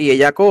verdad. Y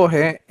ella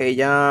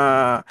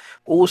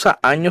usa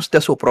años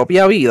de su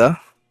propia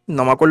vida.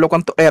 No me acuerdo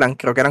cuántos eran,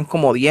 creo que eran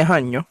como 10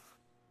 años.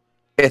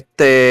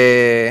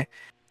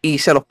 Y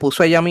se los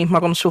puso ella misma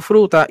con su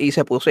fruta. Y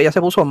ella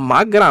se puso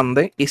más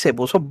grande y se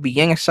puso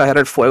bien exagerado.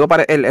 El fuego,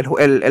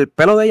 el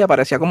pelo de ella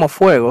parecía como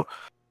fuego.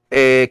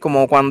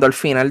 Como cuando al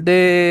final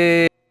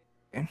de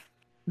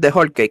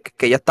Whole Cake,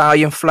 que ella estaba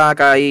bien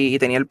flaca y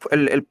tenía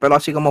el pelo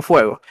así como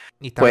fuego.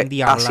 Y estaba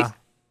Pues así.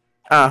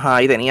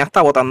 Ajá, y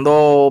estaba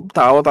botando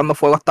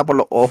fuego hasta por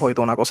los ojos y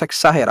toda una cosa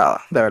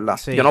exagerada, de verdad.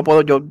 Sí. Yo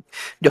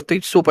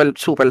estoy súper,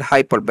 súper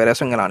hype por ver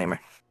eso en el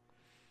anime.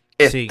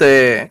 Sí.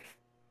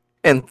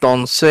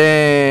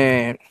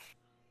 Entonces,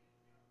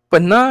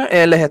 pues nada,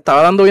 les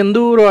estaba dando bien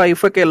duro. Ahí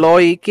fue que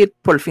Lloyd y Kid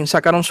por fin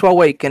sacaron su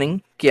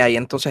Awakening, que ahí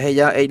entonces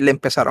le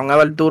empezaron a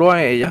dar duro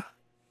a ella.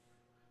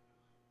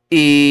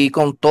 Y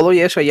con todo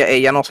y eso,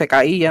 ella no se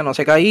caía,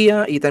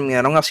 y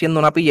terminaron haciendo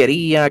una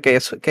pillería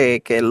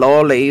que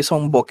Lo le hizo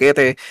un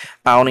boquete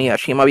a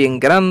Onigashima bien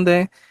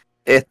grande.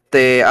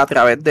 A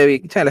través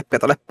de le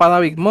espetó la espada a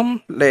Big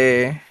Mom,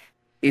 le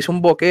hizo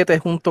un boquete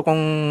junto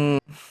con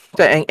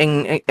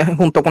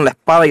junto con la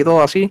espada y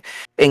todo así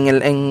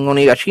en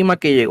Onigashima,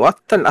 que llegó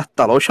hasta el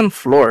Ocean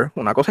Floor,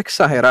 una cosa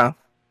exagerada.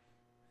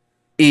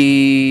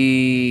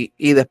 Y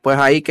después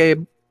ahí que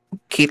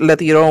Kid le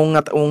tiró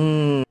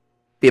un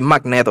bien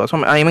Magneto. Eso,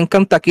 a mí me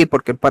encanta Kid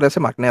porque él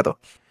parece Magneto.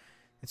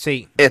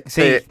 Sí,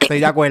 sí, estoy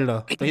de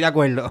acuerdo.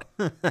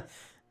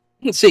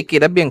 Sí,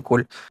 Kid es bien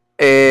cool.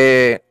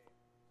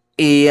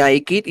 Y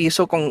ahí Kid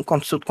hizo con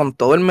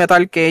todo el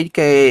metal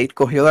que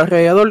cogió de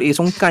alrededor,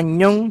 hizo un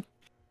cañón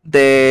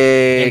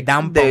el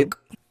Dampunk.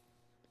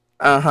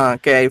 Ajá,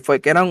 que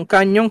era un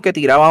cañón que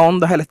tiraba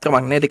ondas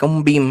electromagnéticas,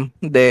 un beam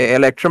de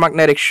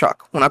electromagnetic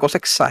shock, una cosa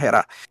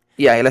exagerada.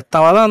 Y ahí le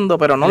estaba dando,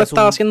 pero no le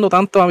estaba haciendo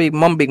tanto a Big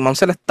Mom. Big Mom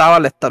lo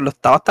estaba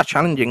hasta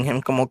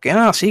challenging. Como que,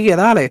 sigue,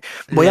 dale.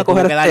 Voy a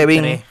coger este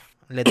beam.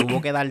 Le tuvo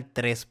que dar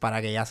 3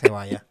 para que ella se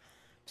vaya.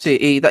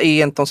 Sí,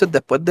 y entonces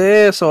después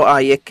de eso,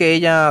 ahí es que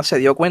ella se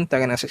dio cuenta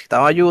que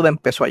necesitaba ayuda.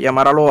 Empezó a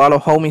llamar a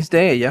los homies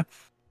de ella.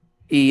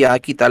 Y a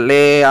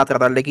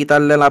tratar de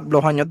quitarle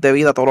los años de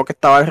vida a todo lo que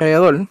estaba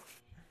alrededor.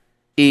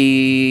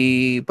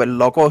 Y pues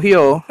lo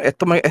cogió.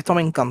 Esto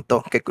me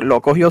encantó. Que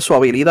lo cogió su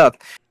habilidad.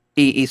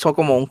 Y hizo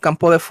como un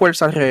campo de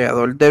fuerza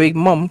alrededor de Big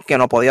Mom que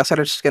no podía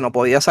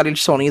salir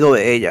sonido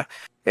de ella.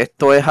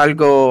 Esto es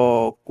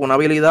una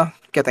habilidad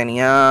que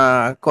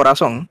tenía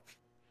Corazón,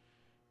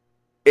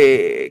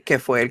 que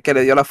fue el que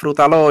le dio la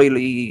fruta a Lloyd,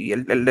 y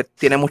él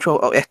tiene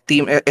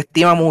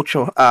estima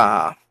mucho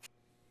a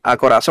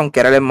Corazón, que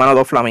era el hermano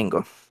de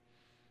Flamingo.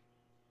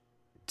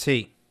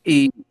 Sí.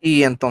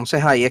 Y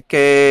entonces ahí es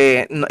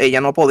que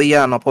ella no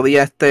podía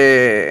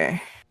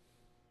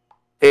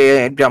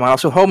llamar a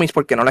sus homies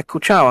porque no la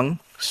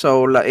escuchaban.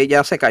 So,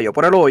 ella se cayó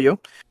por el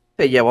hoyo,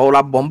 se llevó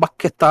las bombas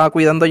que estaba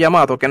cuidando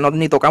Yamato, que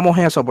ni tocamos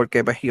eso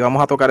porque pues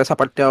íbamos a tocar esa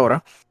parte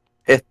ahora.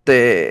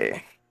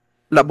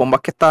 Las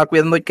bombas que estaba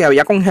cuidando y que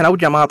había congelado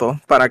Yamato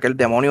para que el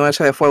demonio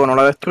ese de fuego no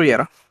la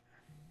destruyera.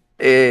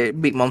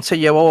 Big Mom se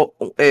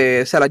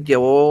las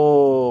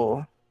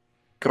llevó,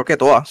 creo que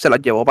todas, se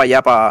las llevó para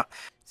allá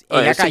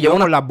ella cayó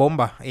con las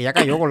bombas.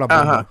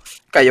 Ajá,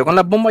 cayó con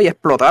las bombas y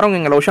explotaron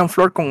en el Ocean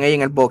Floor con ella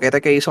en el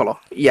boquete que hizo.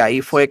 Y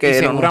ahí fue que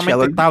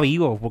seguramente está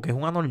vivo, porque es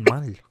un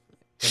anormal.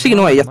 Sí,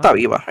 no, ella está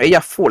viva.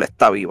 Ella full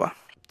está viva.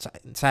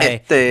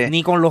 ¿Sabes?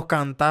 Ni con los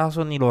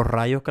cantazos, ni los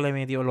rayos que le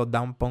metió, los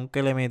downpunk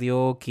que le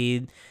metió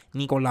Kid,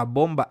 ni con las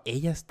bombas.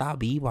 Ella está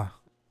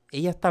viva.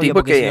 Ella está viva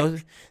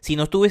porque si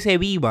no estuviese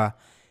viva,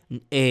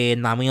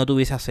 Nami no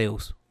tuviese a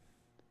Zeus.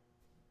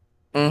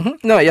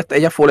 No,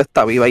 ella full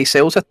está viva. Y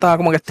Zeus estaba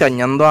como que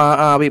extrañando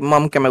a Big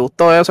Mom, que me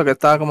gustó eso, que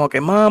estaba como que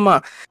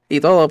mama y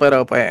todo,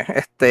 pero pues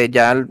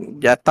ya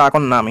estaba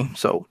con Nami.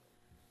 So.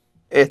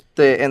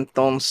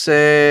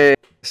 Entonces,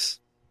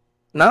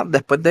 nada,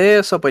 después de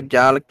eso, pues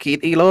ya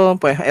Kid y Lo,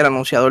 pues el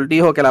anunciador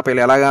dijo que la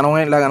pelea la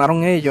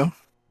ganaron ellos.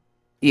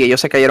 Y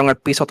ellos se cayeron al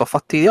piso todos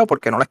fastidiados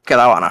porque no les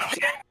quedaba nada.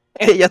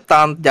 Ellas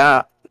estaban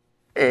ya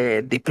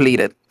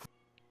depleted.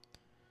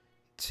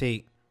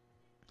 Sí.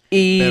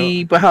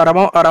 Y pues ahora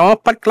vamos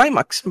para el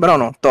clímax. Pero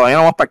no, todavía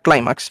no vamos para el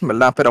clímax,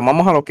 ¿verdad? Pero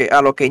vamos a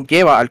lo que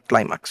lleva al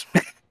clímax.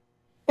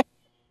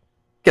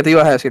 ¿Qué te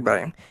ibas a decir,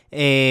 Brian?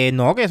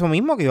 No, que eso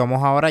mismo, que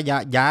vamos ahora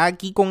ya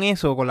aquí con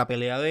eso, con la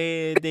pelea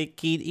de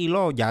Kid y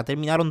Lo, ya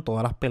terminaron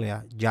todas las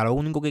peleas. Ya lo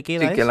único que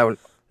queda es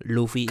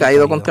Luffy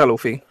Kaido contra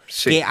Luffy.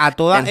 Sí. Que a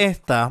todas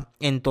estas,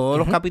 en todos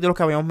los capítulos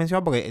que habíamos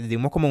mencionado, porque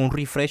dimos como un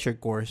refresher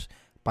course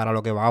para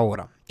lo que va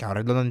ahora, que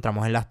ahora es donde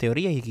entramos en las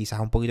teorías y quizás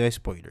un poquito de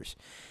spoilers.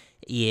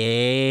 Y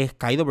es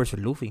Kaido versus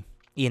Luffy.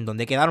 ¿Y en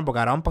dónde quedaron? Porque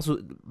ahora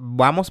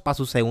vamos para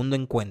su segundo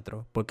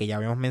encuentro. Porque ya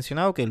habíamos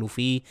mencionado que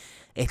Luffy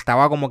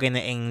estaba como que en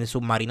el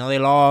submarino de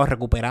Law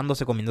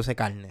recuperándose, comiéndose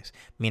carnes.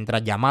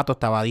 Mientras Yamato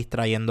estaba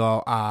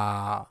distrayendo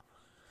a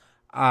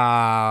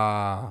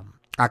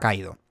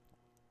Kaido.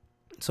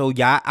 So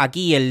ya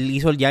aquí él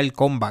hizo ya el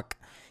comeback.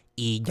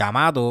 Y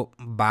Yamato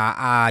va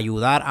a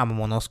ayudar a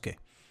Momonosuke.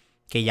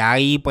 Que ya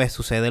ahí pues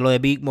sucede lo de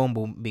Big Mom.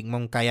 Big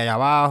Mom cae allá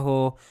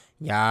abajo.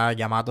 Ya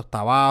Yamato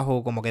está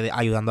abajo, como que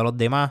ayudando a los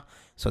demás.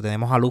 So,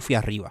 tenemos a Luffy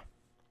arriba.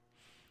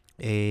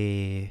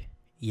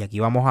 Y aquí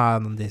vamos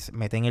a donde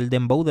meten el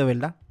dembow de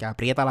verdad, que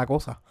aprieta la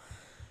cosa.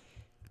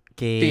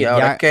 Sí,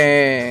 ahora es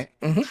que...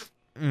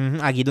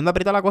 Aquí es donde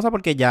aprieta la cosa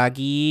porque ya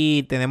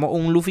aquí tenemos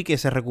un Luffy que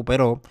se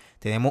recuperó.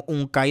 Tenemos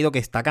un Kaido que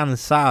está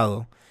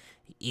cansado.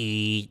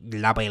 Y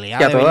la pelea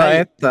de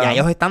verdad, ya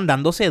ellos están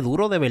dándose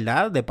duro de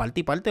verdad, de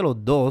parte y parte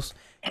los dos.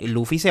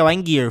 Luffy se va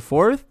en Gear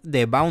Force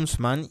de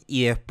Bounceman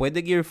y después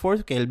de Gear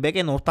Force, que él ve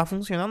que no está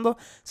funcionando,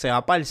 se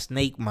va para el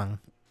Snake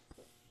Man.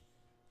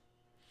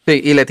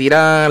 Sí, y le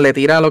tira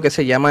lo que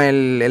se llama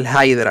el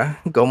Hydra,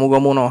 Gomu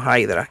Gomu no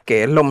Hydra,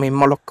 que es lo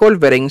mismo los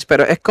Culverins,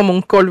 pero es como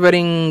un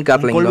Culverin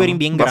Gatling Gun, Culverin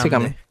bien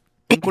básicamente.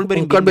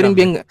 Un Culverin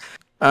bien...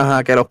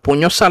 Ajá, que los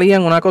puños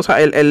salían una cosa,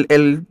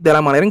 de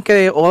la manera en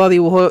que Oda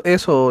dibujó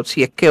eso,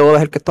 si es que Oda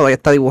es el que todavía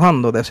está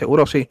dibujando, de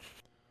seguro sí.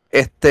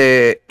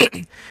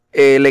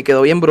 Le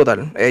quedó bien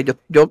brutal.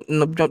 Yo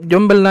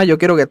en verdad yo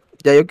quiero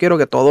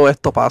que todo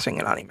esto pase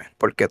en el anime,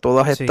 porque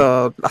todas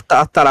estas,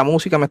 hasta la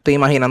música me estoy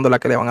imaginando la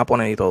que le van a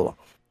poner y todo.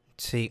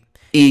 Sí.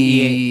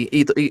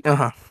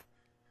 Ajá.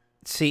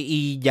 Sí,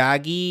 y ya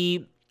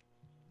aquí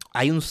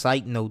hay un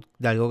side note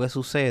de algo que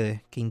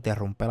sucede que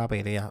interrumpe la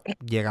pelea.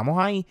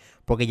 Llegamos ahí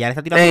porque ya le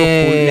está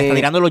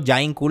tirando los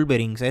Giant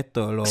Culverins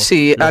esto.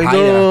 Sí,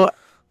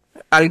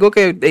 algo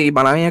que, y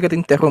para mí que te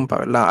interrumpa,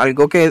 ¿verdad?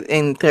 Algo que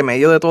entre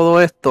medio de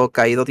todo esto,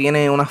 Kaido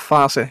tiene unas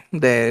fases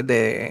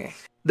de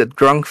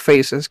drunk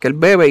faces que él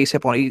bebe y se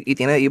pone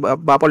y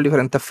va por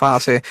diferentes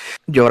fases,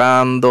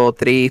 llorando,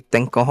 triste,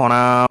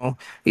 encojonado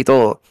y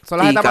todo. Son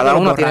las etapas de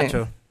los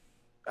borrachos.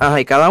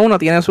 Y cada uno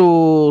tiene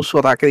su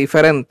ataque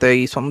diferente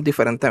y son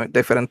diferentes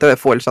de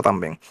fuerza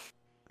también.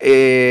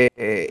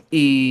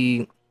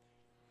 Y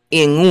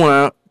en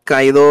una,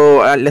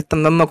 Kaido le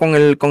están dando con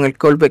el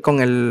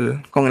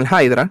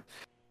Hydra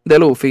de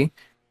Luffy.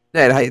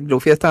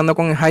 Luffy está dando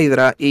con el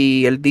Hydra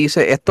y él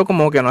dice, esto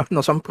como que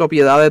no son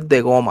propiedades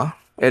de goma.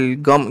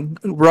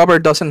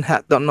 Rubber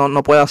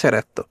no puede hacer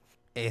esto.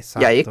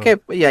 Exacto.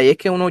 Y ahí es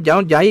que uno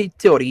ya hay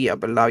teorías,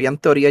 ¿verdad? Habían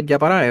teorías ya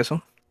para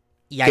eso.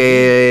 Y aquí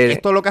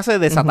esto lo que hace es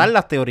desatar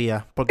las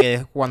teorías.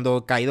 Porque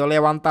cuando Kaido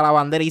levanta la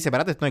bandera y dice,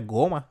 espérate, esto no es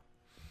goma.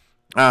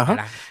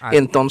 Ajá.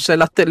 Entonces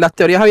las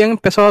teorías habían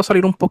empezado a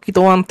salir un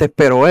poquito antes,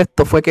 pero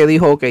esto fue que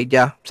dijo, ok,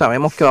 ya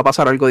sabemos que va a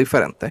pasar algo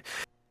diferente.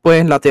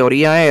 Pues la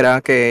teoría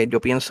era que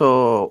yo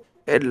pienso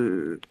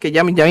que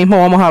ya mismo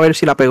vamos a ver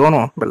si la pegó o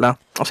no, ¿verdad?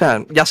 O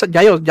sea, ya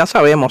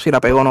sabemos si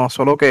la pegó o no,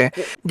 solo que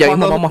ya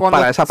mismo vamos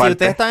para esa parte. Si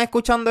ustedes están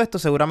escuchando esto,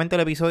 seguramente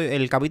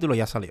el capítulo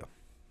ya salió.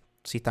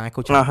 Si están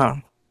escuchando.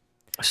 Ajá.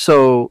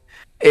 So,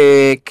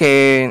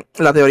 que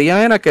la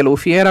teoría era que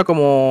Luffy era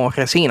como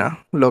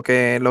resina, lo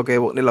que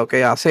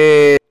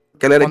hace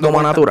que él es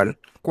goma natural.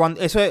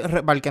 Eso es,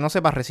 para el que no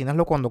sepa, resina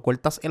es cuando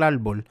cortas el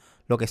árbol,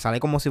 lo que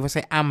sale como si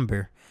fuese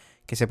amber,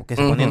 que se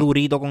pone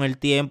durito con el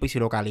tiempo y si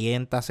lo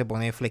calientas se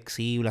pone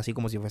flexible, así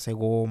como si fuese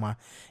goma.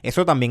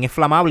 Eso también es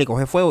flamable y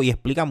coge fuego y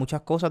explica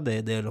muchas cosas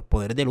de los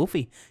poderes de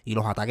Luffy y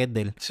los ataques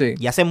de él. Sí.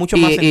 Y hace mucho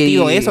más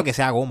sentido eso que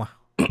sea goma.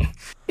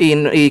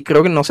 Y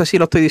creo que, no sé si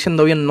lo estoy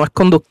diciendo bien, no es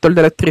conductor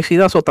de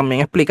electricidad, o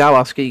también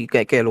explicabas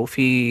que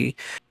Luffy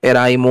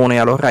era inmune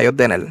a los rayos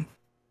de Enel.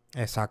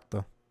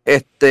 Exacto.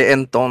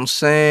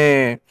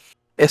 Entonces,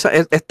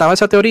 estaba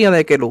esa teoría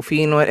de que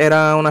Luffy no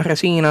era una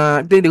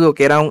resina, digo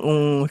que era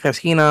un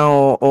resina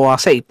o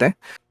aceite,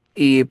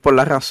 y por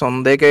la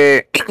razón de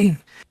que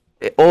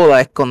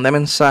Oda esconde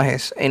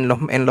mensajes en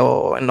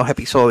los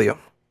episodios,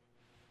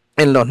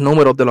 en los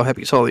números de los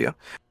episodios.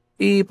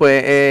 Y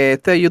pues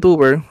este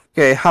youtuber,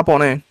 que es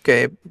japonés,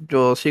 que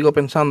yo sigo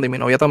pensando y mi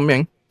novia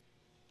también,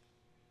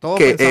 Todos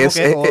que pensamos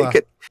que es Oda. que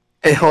es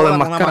Es Oda Oda con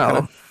una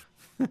enmascarado. máscara.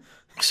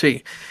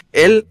 Sí,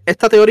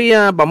 esta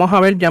teoría vamos a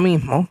ver ya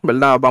mismo,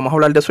 ¿verdad? Vamos a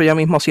hablar de eso ya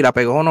mismo, si la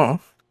pegó o no.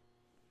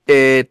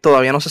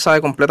 Todavía no se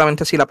sabe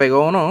completamente si la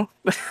pegó o no,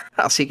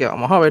 así que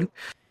vamos a ver.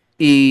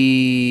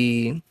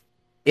 Y,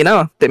 y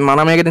nada,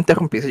 hermana mía que te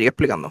interrumpí, sigue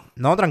explicando.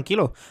 No,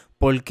 tranquilo.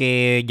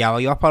 Porque ya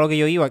ibas para lo que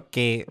yo iba, o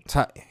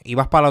sea,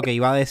 ibas para lo que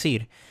iba a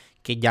decir.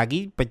 Que ya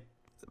aquí pues,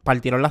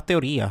 partieron las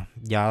teorías.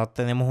 Ya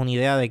tenemos una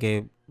idea de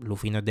que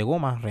Luffy no es de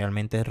goma,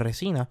 realmente es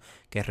resina.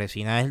 Que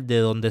resina es de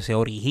donde se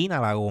origina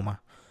la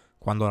goma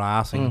cuando la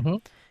hacen.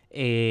 Ujú.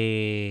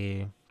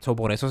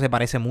 Por eso se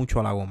parece mucho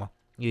a la goma.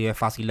 Y es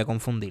fácil de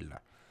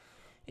confundirla.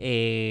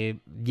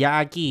 Ya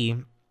aquí,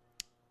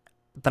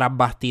 tras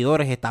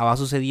bastidores, estaba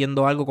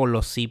sucediendo algo con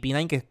los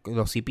CP9,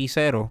 los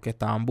CP0, que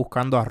estaban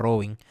buscando a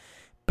Robin.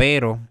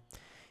 Pero,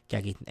 que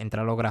aquí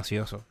entra lo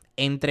gracioso.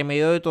 Entre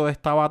medio de toda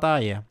esta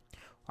batalla,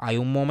 hay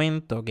un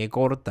momento que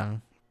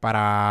cortan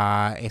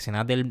para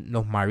escenas de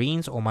los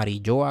Marines o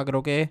Marilloa,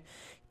 creo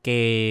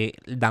que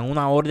dan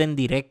una orden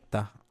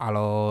directa a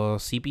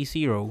los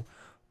CP0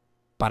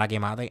 para que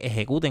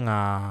ejecuten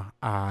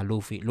a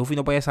Luffy. Luffy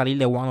no puede salir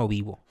de Wano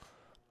vivo.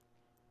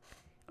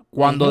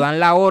 Cuando Ujú. dan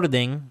la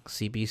orden,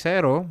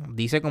 CP0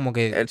 dice como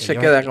que Él se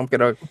ellos, queda con,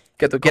 pero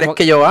que tú quieres como,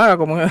 que yo haga,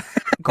 como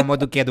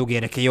que tú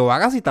quieres que yo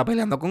haga si está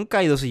peleando con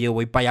Kaido. Si yo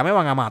voy para allá me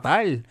van a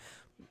matar.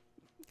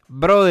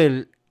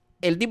 Brother,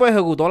 el tipo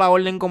ejecutó la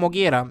orden como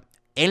quiera.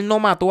 Él no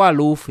mató a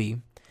Luffy.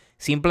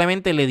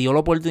 Simplemente le dio la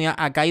oportunidad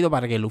a Kaido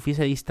para que Luffy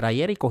se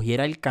distrayera y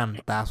cogiera el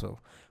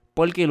cantazo.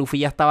 Porque Luffy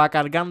ya estaba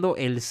cargando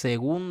el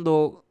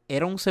segundo.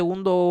 Era un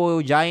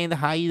segundo Giant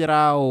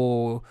Hydra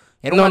o.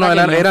 Era un No,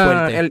 ataque bien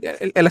fuerte.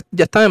 él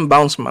ya estaba en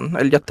Bounceman.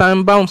 Él ya estaba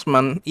en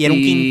Bounceman Y era un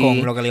King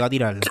Kong lo que le iba a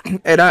tirar.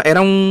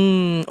 era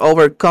un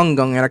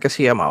Overcongon, era que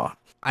se llamaba.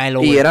 Ah,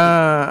 Y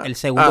era, el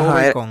segundo ajá,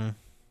 Overcon.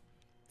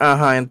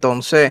 ajá,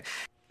 entonces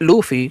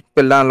Luffy,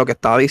 ¿verdad? Lo que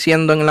estaba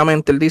diciendo en la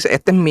mente, él dice,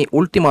 este es mi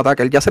último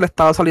ataque. Él ya se le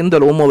estaba saliendo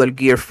el humo del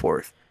Gear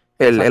Force,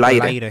 el Exacto, el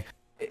aire. aire.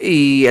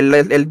 Y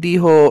él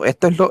dijo,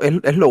 esto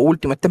es lo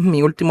último, este es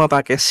mi último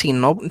ataque. Si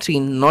no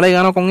le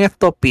gano con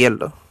esto,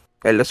 pierdo.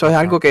 Eso es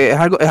algo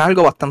Exacto. es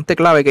algo bastante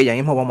clave que ya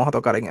mismo vamos a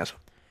tocar en eso.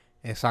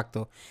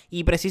 Exacto.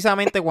 Y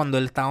precisamente cuando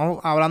él estaba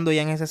hablando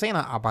ya en esa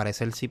escena,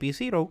 aparece el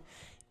CP0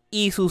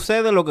 y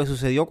sucede lo que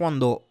sucedió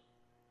cuando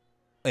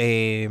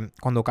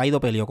Kaido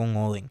peleó con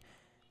Oden.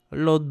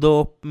 Los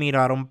dos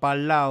miraron para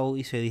el lado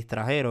y se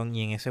distrajeron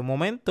y en ese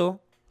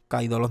momento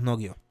Kaido los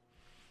noqueó.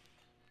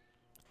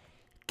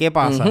 ¿Qué Ujú.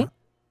 pasa?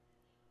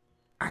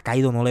 A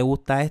Kaido no le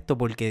gusta esto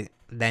porque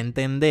da a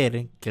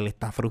entender que él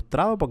está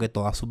frustrado porque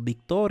todas sus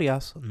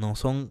victorias no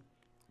son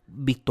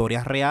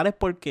victorias reales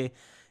porque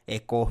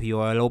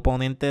escogió al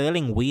oponente de él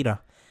en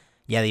Wira.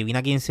 Y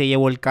adivina quién se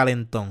llevó el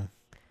calentón.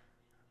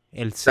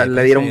 El Sea,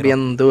 le dieron CP0.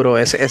 bien duro.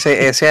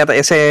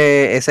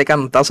 Ese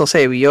cantazo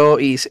se vio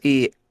y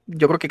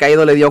yo creo que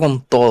Kaido le dio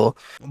con todo.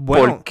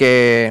 Bueno,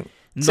 Porque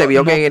se no,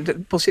 vio no, que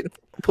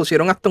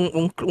pusieron hasta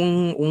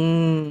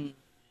o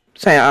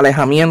sea,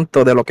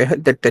 alejamiento de lo que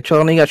es del techo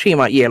de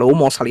Onigashima y el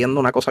humo saliendo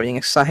una cosa bien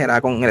exagerada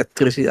con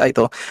electricidad y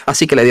todo.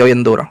 Así que le dio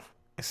bien duro.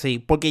 sí,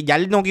 porque ya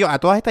él noqueó, a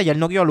todas estas ya él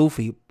noqueó a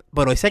Luffy.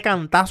 Pero ese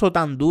cantazo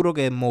tan duro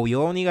que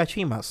movió a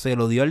Onigashima se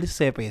lo dio el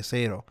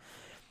CP0.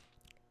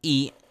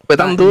 Y, Fue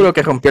tan duro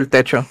que rompió el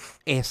techo.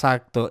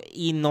 exacto.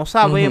 Y no Ujú.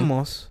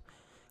 sabemos,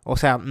 o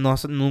sea,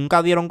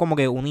 nunca dieron como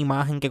que una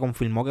imagen que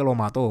confirmó que lo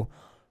mató.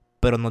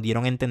 Pero nos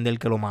dieron a entender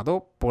que lo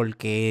mató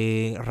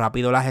porque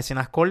rápido las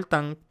escenas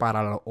cortan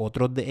para los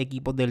otros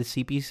equipos del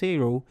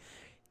CP0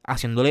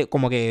 haciéndole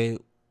como que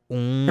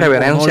un honor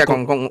Reverencia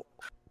un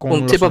con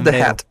los tip of the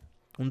sombreros. hat.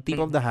 Un tip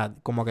of the hat,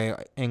 como que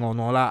en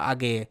honor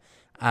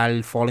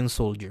al Fallen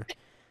Soldier. Ujú.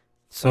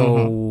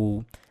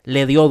 So,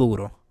 le dio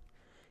duro.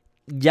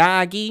 Ya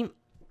aquí,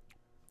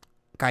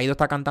 Kaido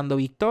está cantando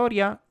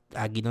victoria.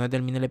 Aquí donde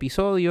termina el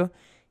episodio.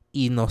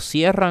 Y nos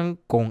cierran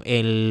con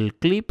el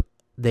clip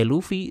de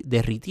Luffy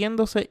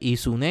derritiéndose y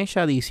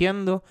Tsunesha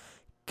diciendo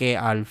que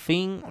al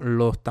fin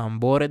los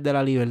tambores de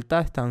la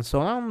libertad están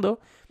sonando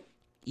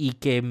y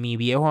que mi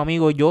viejo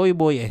amigo Joy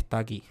Boy está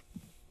aquí.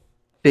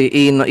 Sí,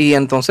 y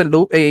entonces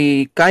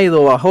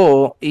Kaido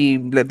bajó y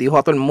les dijo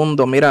a todo el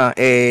mundo, mira,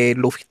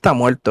 Luffy está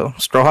muerto,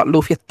 Straw Hat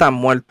Luffy está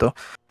muerto.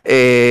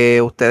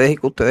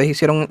 Ustedes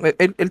hicieron,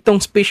 él da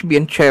un speech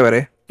bien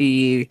chévere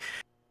y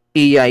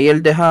ahí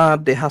él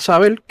deja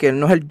saber que él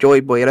no es el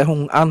Joy Boy, él es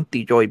un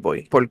anti-Joy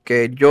Boy,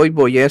 porque Joy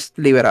Boy es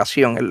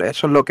liberación,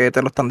 eso es lo que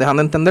te lo están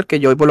dejando entender, que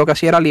Joy Boy lo que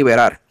hacía era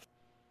liberar.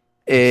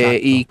 Exacto.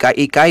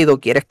 Y Kaido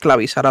quiere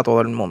esclavizar a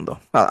todo el mundo,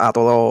 a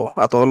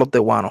todos los de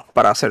Wano,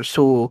 para hacer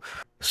su,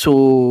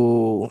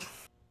 su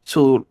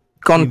Su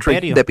country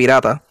imperio. de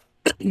pirata.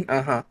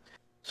 Ajá.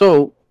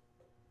 So,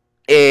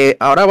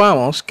 Ahora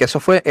vamos, que eso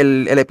fue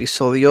el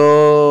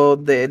episodio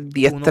de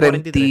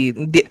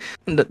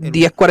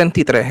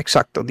 10:43,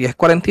 exacto,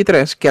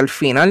 10:43, que al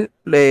final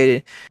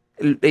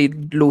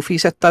Luffy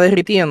se está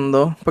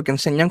derritiendo porque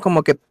enseñan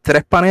como que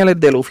 3 paneles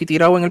de Luffy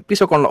tirado en el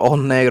piso con los ojos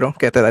negros,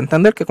 que te da a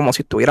entender que como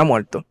si estuviera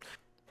muerto.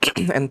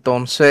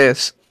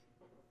 Entonces,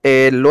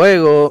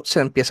 luego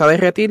se empieza a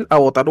derretir, a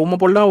botar humo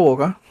por la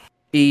boca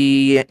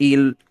y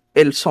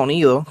el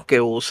sonido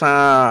que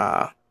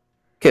usa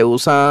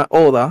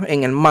Oda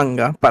en el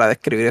manga para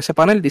describir ese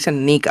panel dice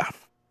Nika.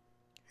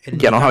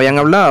 Ya nos habían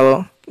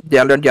hablado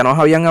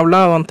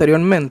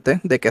anteriormente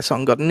de que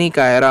Son God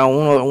Nika era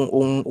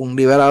un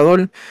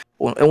liberador,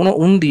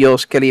 un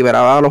dios que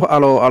liberaba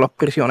a los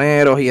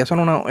prisioneros, y eso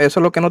es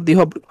lo que nos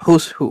dijo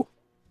Who's Who.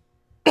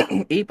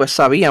 Y pues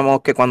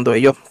sabíamos que cuando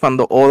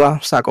Oda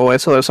sacó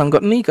eso de Son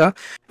God Nika,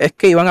 es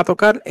que iban a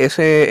tocar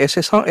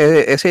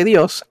ese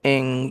dios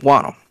en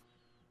Wano.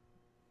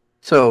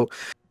 So,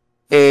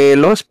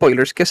 los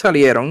spoilers que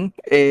salieron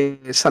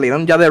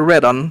ya de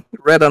Redon.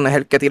 Redon es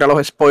el que tira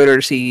los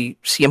spoilers y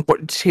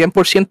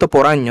 100%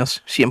 por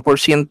años.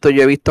 100%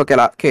 yo he visto que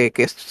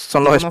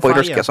son los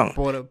spoilers falla. Que son.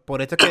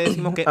 Por esto es que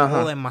decimos que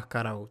Oda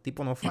enmascarado.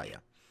 Tipo no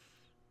falla.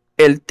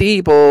 El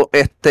tipo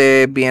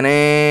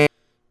viene,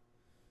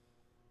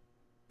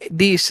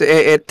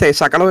 dice,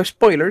 saca los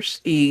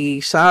spoilers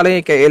y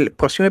sale que el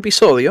próximo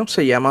episodio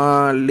se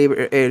llama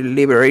el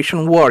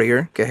Liberation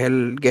Warrior, que es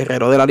el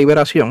guerrero de la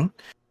liberación.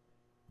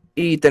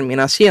 Y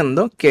termina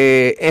siendo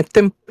que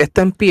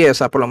esta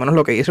empieza, por lo menos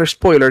lo que dice el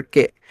spoiler,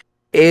 que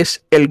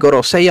es el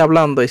Gorosei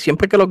hablando. Y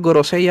siempre que los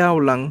Gorosei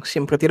hablan,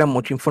 siempre tiran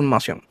mucha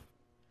información.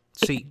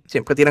 Sí.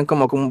 Siempre tiran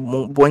como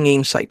un buen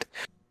insight.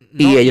 No,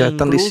 y ellos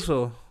están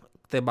diciendo...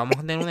 vamos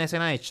a tener una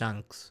escena de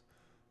Shanks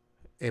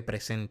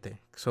presente.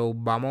 So,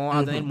 vamos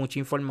a tener mucha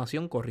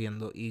información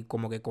corriendo. Y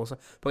como que cosas...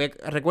 Porque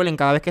recuerden,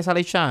 cada vez que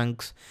sale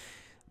Shanks,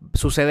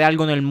 sucede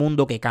algo en el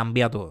mundo que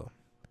cambia todo.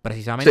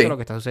 Precisamente lo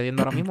que está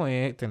sucediendo ahora mismo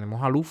es,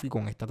 tenemos a Luffy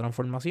con esta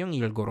transformación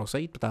y el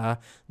Gorosei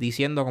está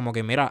diciendo como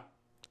que, mira,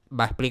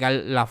 va a explicar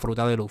la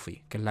fruta de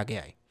Luffy, que es la que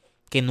hay.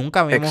 Que nunca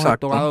habíamos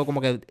tocado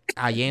como que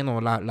a lleno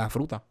la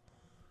fruta.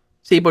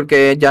 Sí,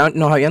 porque ya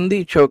nos habían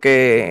dicho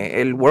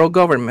que el World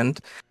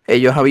Government,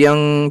 ellos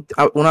habían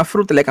una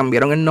fruta, le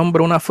cambiaron el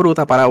nombre a una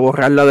fruta para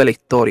borrarla de la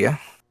historia.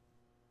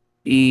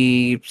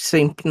 Y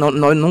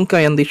nunca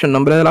habían dicho el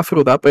nombre de la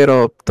fruta,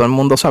 pero todo el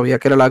mundo sabía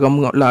que era la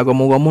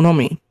Gomu Gomu no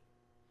Mi.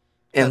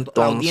 Entonces,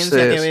 la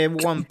audiencia que ve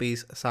One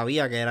Piece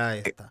sabía que era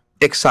esta.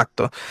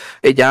 Exacto.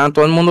 Ya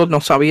todo el mundo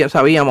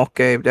sabíamos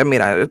que,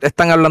 mira,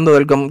 están hablando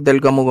del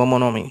Gomu Gomu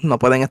no Mi. No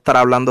pueden estar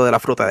hablando de la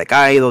fruta de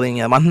Kaido, ni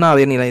de más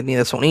nadie, ni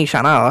de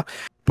Zunisha, nada.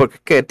 Porque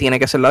es que tiene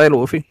que ser la de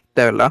Luffy,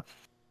 de verdad.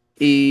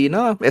 Y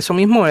nada, eso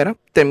mismo era.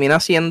 Termina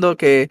siendo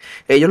que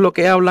ellos lo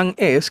que hablan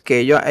es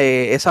que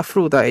esa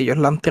fruta ellos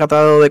la han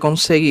tratado de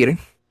conseguir.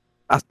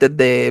 Han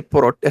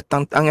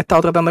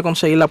estado tratando de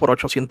conseguirla por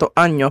 800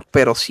 años,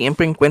 pero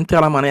siempre encuentra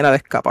la manera de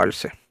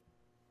escaparse.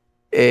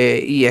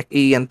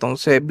 Y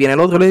entonces viene el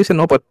otro y le dice,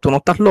 no, pues tú no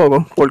estás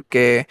loco,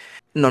 porque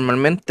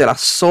normalmente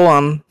las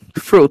Zoan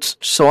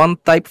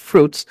type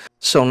fruits,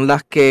 son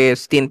las que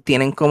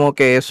tienen como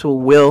que su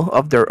will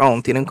of their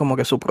own, tienen como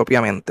que su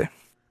propia mente.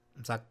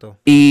 Exacto.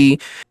 Y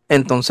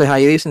entonces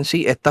ahí dicen,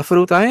 sí, esta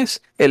fruta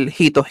es el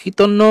Hito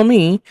Hito no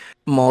Mi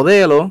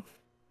modelo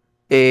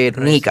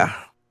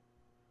Nika.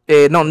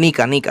 No,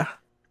 Nika.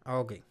 Ah,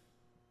 ok.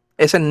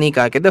 Ese es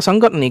Nika, que es de Son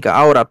God Nika.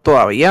 Ahora,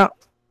 todavía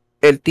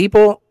el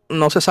tipo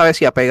no se sabe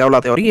si ha pegado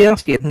la teoría,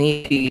 si es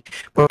Nika,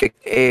 porque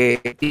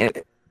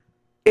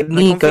no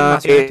hay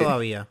confirmación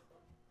todavía.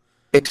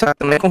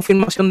 Exacto, no hay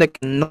confirmación de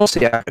que no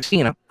sea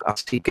resina.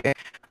 Así que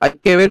hay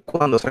que ver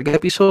cuando salga el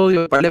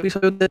episodio, un par de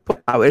episodios después,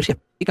 a ver si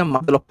explican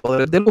más de los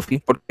poderes de Luffy,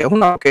 porque es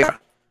una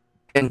loquera.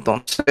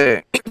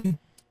 Entonces,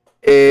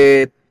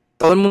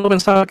 todo el mundo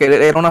pensaba que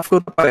era una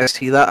fruta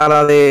parecida a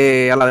la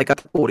de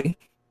Katakuri.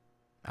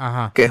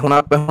 Ajá. Que es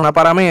una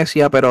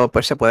paramecia, pero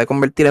pues se puede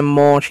convertir en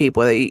mochi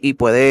y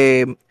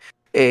puede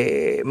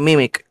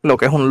mimic lo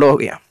que es un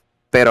Logia.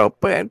 Pero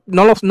pues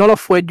no lo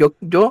fue. Yo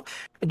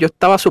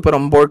estaba súper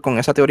on board con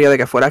esa teoría de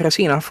que fuera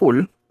resina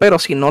full, pero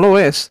si no lo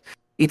es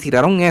y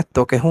tiraron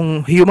esto, que es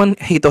un Human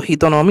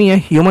Hito no Mi,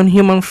 es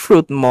Human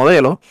Fruit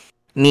modelo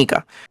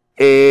Nika.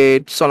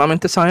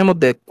 Solamente sabemos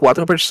de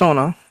 4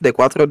 personas, de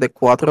cuatro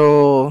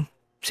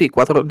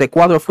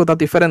frutas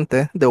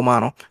diferentes de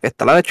humanos.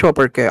 Está la de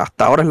Chopper, que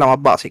hasta ahora es la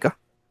más básica.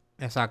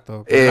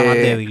 Exacto, que es la más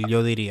débil,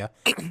 yo diría.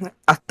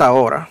 Hasta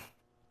ahora.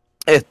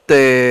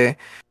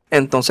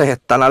 Entonces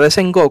está la de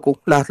Sengoku.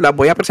 Las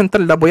voy a presentar,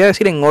 las voy a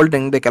decir en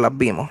orden de que las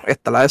vimos.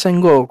 Está la de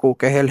Sengoku,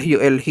 que es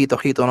el Hito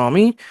Hito no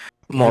Mi,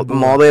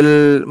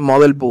 model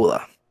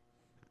Buda.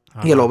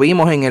 Ajá. Y lo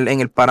vimos en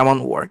el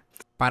Paramount World.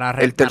 Para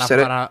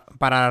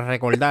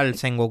recordar,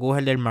 Sengoku es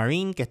el del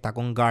Marine, que está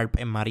con Garp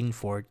en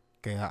Marineford.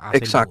 Que hace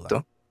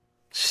exacto.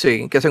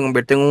 Sí, que se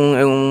convierte en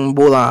un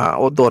Buda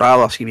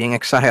dorado así bien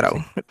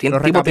exagerado. Sí. Lo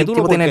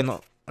recapitulo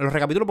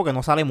porque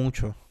no sale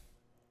mucho.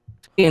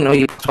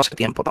 Y pasó hace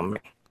tiempo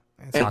también.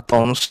 Exacto.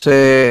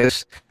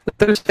 Entonces,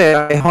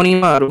 tercera es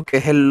Onimaru, que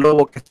es el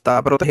lobo que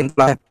está protegiendo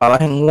las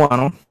espadas en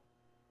Wano.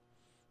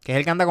 Que es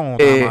el que anda con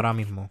Otama ahora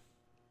mismo.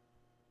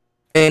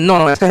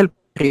 No, ese es el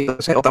perrito.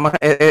 Otama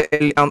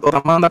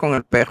anda con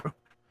el perro.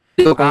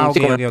 Digo, con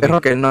el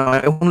perro, que no,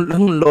 es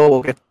un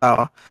lobo que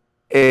estaba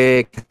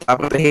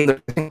protegiendo.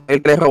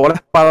 El que le robó la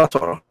espada a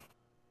Zoro.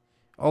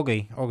 Ok.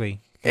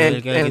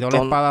 El que le quitó la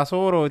espada a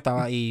Zoro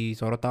y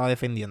Zoro estaba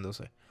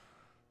defendiéndose.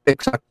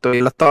 Exacto,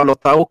 y lo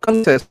estaba buscando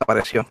y se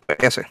desapareció.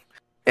 Ese.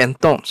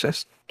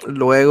 Entonces,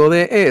 luego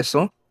de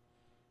eso,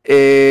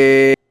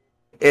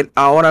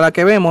 ahora la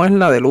que vemos es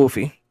la de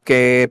Luffy,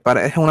 que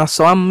es una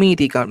Zoan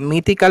mítica,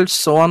 Mythical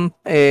Zoan,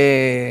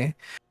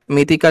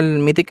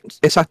 Mythical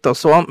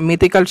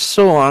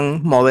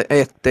Zoan, modelo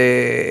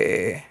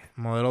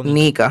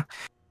Nika,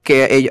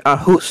 que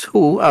Who's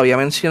Who había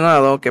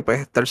mencionado que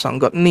pues está el Sun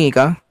God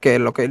Nika, que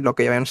es lo que ya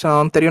había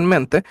mencionado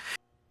anteriormente,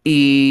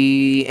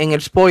 y en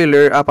el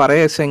spoiler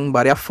aparecen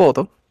varias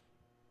fotos.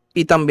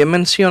 Y también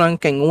mencionan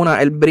que en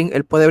una él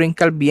puede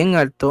brincar bien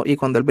alto, y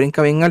cuando él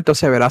brinca bien alto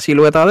se ve la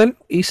silueta de él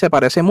y se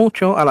parece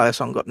mucho a la de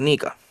Son God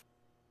Nika.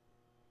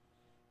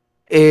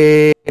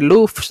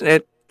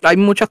 Hay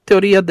muchas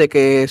teorías de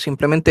que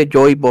simplemente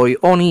Joy Boy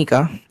o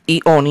Nika,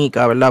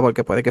 ¿verdad?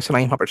 Porque puede que sea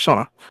la misma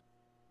persona,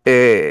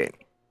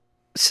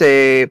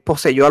 se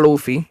poseyó a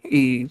Luffy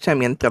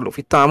mientras Luffy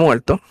estaba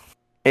muerto.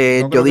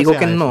 Yo digo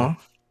que no.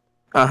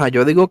 Ajá,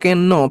 yo digo que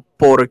no,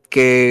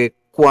 porque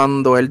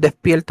cuando él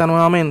despierta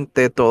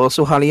nuevamente, todos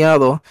sus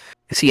aliados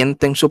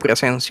sienten su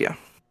presencia.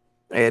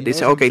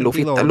 Dice, ok,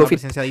 Luffy está. Una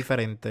presencia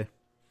diferente.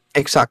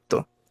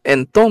 Exacto.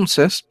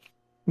 Entonces,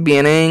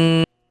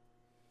 vienen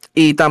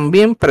y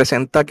también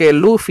presenta que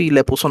Luffy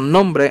le puso un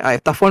nombre a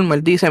esta forma.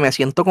 Él dice, me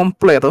siento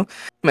completo,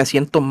 me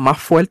siento más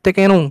fuerte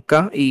que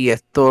nunca, y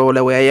esto le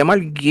voy a llamar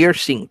Gear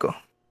 5.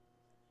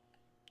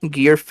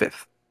 Gear 5.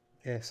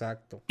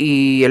 Exacto.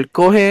 Y él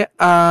coge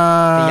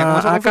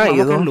a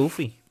Kaido. Que es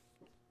Luffy.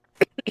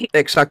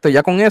 Exacto,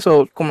 ya con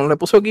eso, como le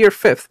puso Gear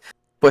 5,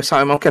 pues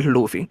sabemos que es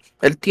Luffy.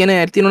 Él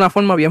tiene una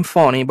forma bien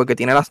funny, porque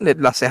tiene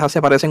las cejas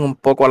se parecen un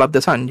poco a las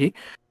de Sanji.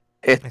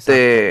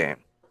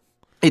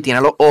 Y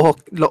tiene los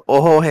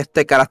ojos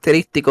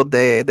característicos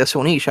de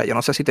Zunisha. Yo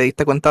no sé si te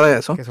diste cuenta de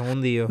eso. Que son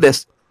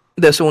hundidos.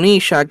 De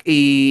Zunisha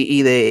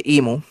y de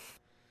Imu.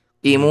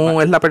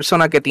 Imu es la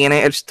persona que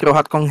tiene el Straw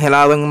Hat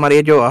congelado en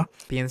Maria Joa.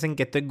 Piensen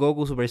que esto es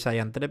Goku Super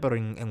Saiyan 3, pero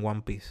en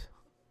One Piece.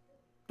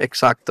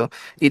 Exacto.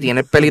 Y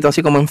tiene el pelito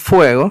así como en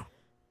fuego.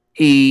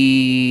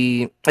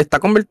 Y está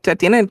convertido.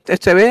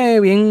 Se ve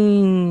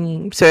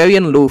bien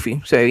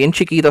Luffy. Se ve bien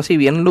chiquito así,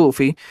 bien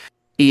Luffy.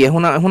 Y es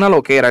una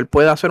loquera. Él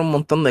puede hacer un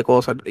montón de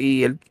cosas.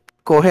 Y él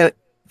coge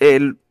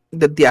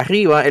desde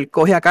arriba, él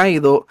coge a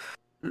Kaido,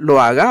 lo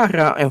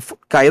agarra,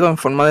 Kaido en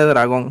forma de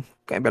dragón.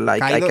 Que es verdad,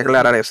 hay que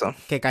aclarar eso.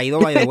 Que Kaido,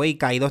 by the way,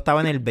 Kaido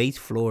estaba en el base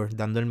floor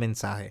dando el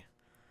mensaje.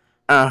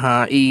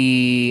 Ajá,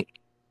 y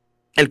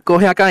él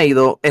coge a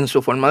Kaido en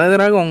su forma de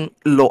dragón,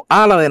 lo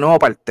ala de nuevo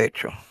para el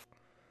techo.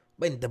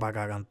 Vente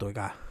para acá, canto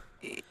acá.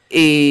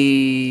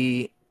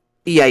 Y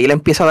ahí le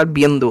empieza a dar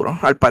bien duro.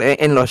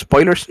 En los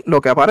spoilers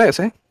lo que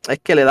aparece es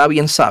que le da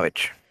bien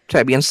savage. O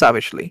sea, bien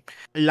savagely.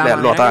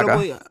 Lo ataca.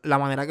 La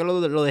manera que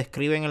lo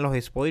describen en los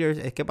spoilers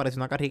es que parece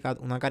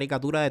una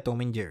caricatura de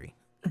Tom y Jerry.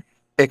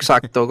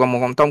 Exacto, como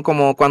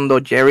cuando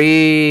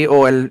Jerry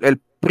o el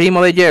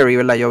primo de Jerry,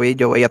 ¿verdad? Yo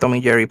veía a Tom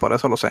y Jerry, por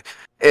eso lo sé.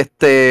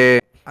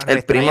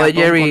 El primo de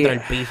Jerry contra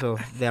el piso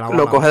de la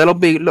lo coge de los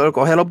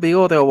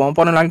bigotes, o vamos a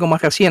poner algo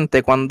más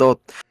reciente, cuando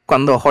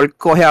Hulk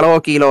coge a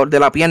Loki de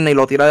la pierna y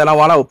lo tira de la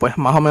bala, pues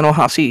más o menos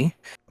así.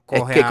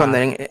 Cuando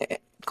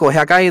coge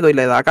a Kaido y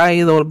le da a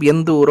Kaido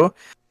bien duro,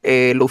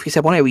 Luffy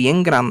se pone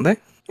bien grande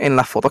en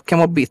las fotos que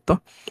hemos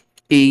visto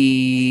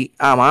y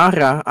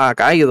amarra a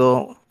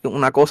Kaido,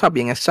 una cosa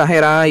bien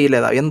exagerada, y le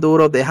da bien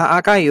duro, deja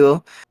a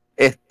Kaido,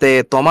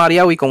 toma a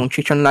Ariawi con un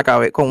chichón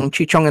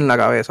en la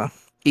cabeza.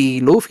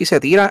 Y Luffy se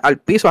tira al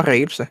piso a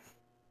reírse.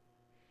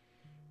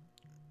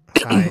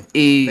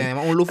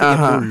 Tenemos un Luffy que es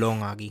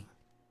burlón aquí.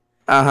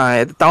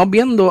 Ajá, estamos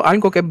viendo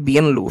algo que es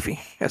bien Luffy.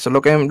 Eso es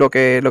lo que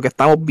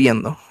estamos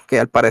viendo.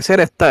 Que al parecer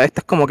esta es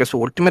como que su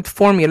ultimate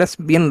form y él es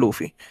bien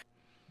Luffy.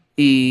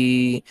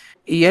 Y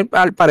él,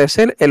 al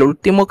parecer,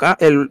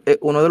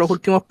 uno de los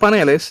últimos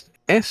paneles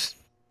es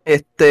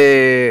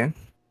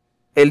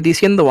él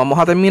diciendo vamos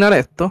a terminar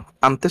esto.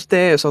 Antes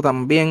de eso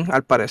también,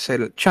 al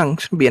parecer,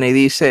 Shanks viene y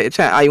dice, o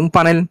sea, hay un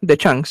panel de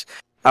Shanks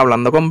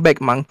hablando con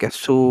Beckman, que es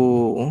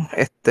su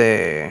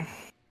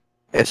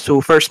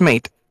first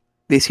mate,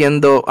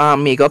 diciendo,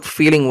 mi gut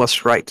feeling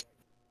was right.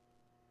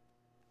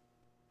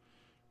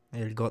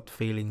 El gut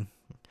feeling.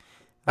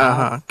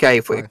 Ajá, que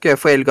ahí fue, que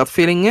fue el gut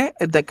feeling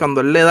es de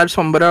cuando él le da el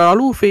sombrero a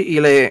Luffy y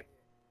le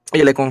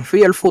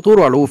confía el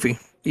futuro a Luffy.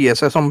 Y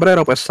ese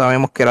sombrero, pues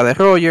sabemos que era de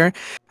Roger.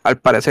 Al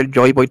parecer,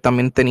 Joy Boy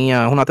también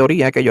tenía, es una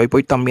teoría que Joy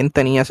Boy también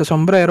tenía ese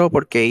sombrero,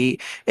 porque ahí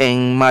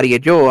en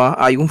Mariejoa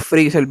hay un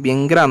freezer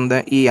bien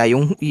grande y hay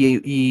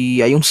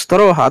un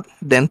Straw Hat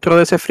dentro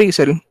de ese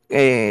freezer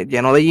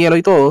lleno de hielo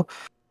y todo,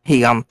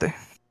 gigante.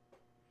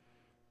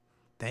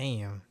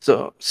 Damn.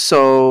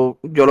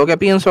 Yo lo que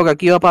pienso que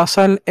aquí va a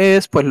pasar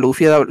es, pues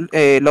Luffy,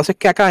 lo sé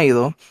que a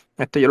Kaido,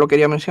 esto yo lo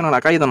quería mencionar, a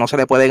Kaido no se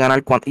le puede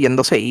ganar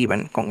yéndose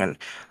even con él.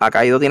 A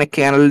Kaido tienes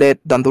que ganarle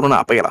dándole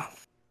una pela,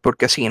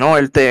 porque si no,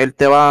 él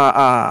te va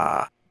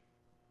a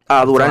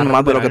Se va durar a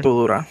más de lo que recuperar. tú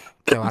duras.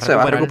 Se va a Se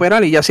va a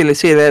recuperar. recuperar y ya si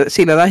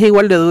le das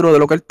igual de duro de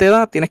lo que él te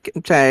da,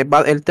 o sea,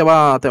 él te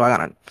va a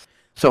ganar. No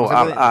So, se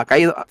puede. a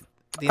Kaido, a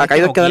Tienes que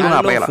Kaido hay que darle una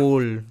noquearlo pela.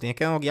 full. Tienes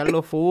que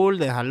noquearlo full,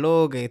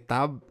 dejarlo que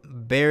está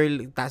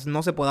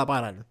no se pueda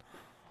parar.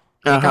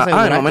 Tienes que Ajá.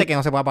 asegurarte que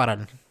no se pueda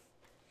parar.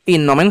 Y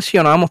no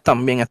mencionamos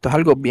también, esto es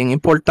algo bien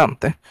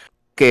importante,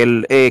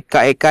 que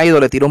Kaido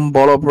le tira un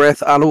Ball of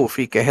Breath a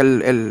Luffy, que es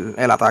el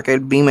ataque, el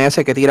beam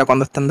ese que tira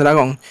cuando está en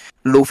dragón.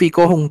 Luffy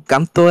coge un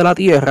canto de la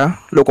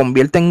tierra, lo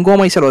convierte en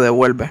goma y se lo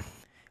devuelve.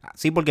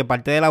 Sí, porque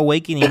parte del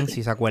Awakening,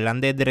 si se acuerdan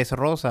de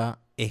Dressrosa,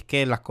 es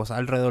que las cosas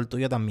alrededor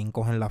tuyo también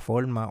cogen la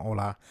forma o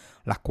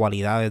las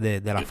cualidades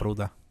de la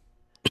fruta.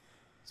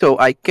 So,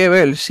 hay que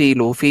ver si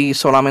Luffy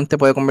solamente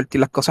puede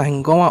convertir las cosas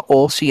en goma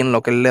o si en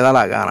lo que él le da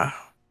la gana.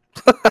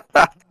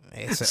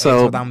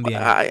 Eso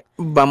también.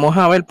 Vamos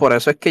a ver, por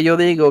eso es que yo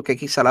digo que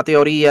quizá la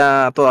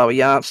teoría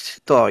todavía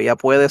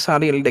puede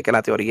salir de que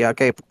la teoría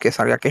que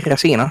salga que es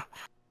resina,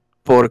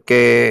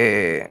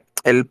 porque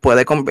él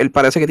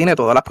parece que tiene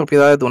todas las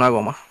propiedades de una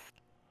goma.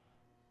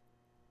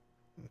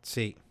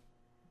 Sí.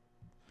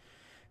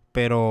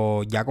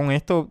 Pero ya con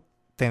esto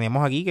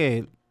tenemos aquí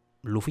que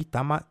Luffy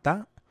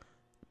está.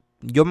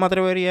 Yo me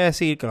atrevería a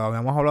decir, que lo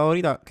habíamos hablado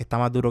ahorita, que está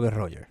más duro que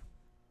Roger.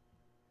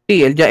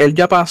 Sí, él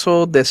ya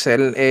pasó de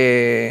ser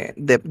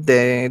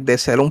de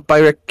ser un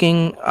Pirate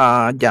King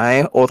a ya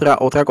es otra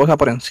cosa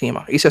por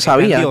encima. Y se Está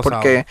sabía, endiosado.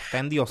 porque Está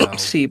endiosado.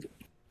 sí,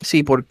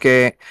 sí,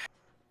 porque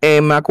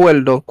me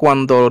acuerdo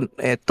cuando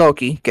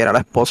Toki, que era la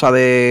esposa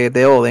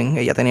de Oden,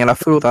 ella tenía la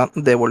fruta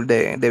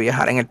de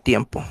viajar en el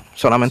tiempo,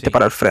 solamente Sí.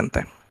 para el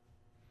frente.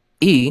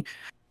 Y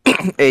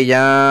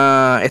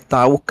ella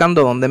estaba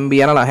buscando dónde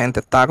enviar a la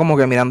gente, estaba como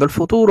que mirando el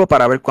futuro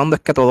para ver cuándo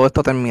es que todo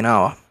esto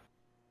terminaba.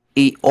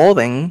 Y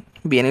Oden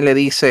viene y le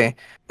dice,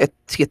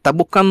 si estás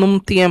buscando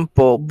un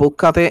tiempo,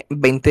 búscate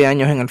 20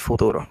 años en el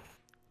futuro.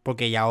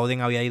 Porque ya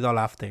Oden había ido al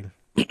After.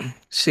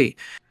 Sí.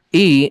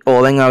 Y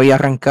Oden había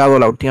arrancado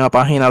la última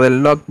página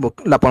del logbook,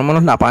 por lo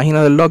menos la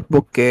página del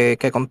logbook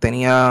que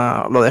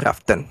contenía lo de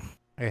Raftel.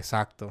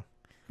 Exacto.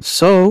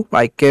 So,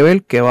 hay que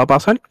ver qué va a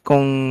pasar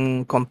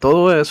con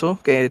todo eso,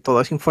 que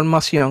toda esa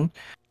información,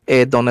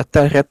 dónde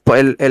está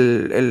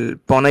el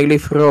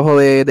poneglyph rojo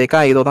de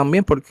Kaido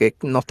también, porque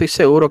no estoy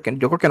seguro,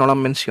 yo creo que no lo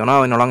han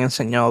mencionado y no lo han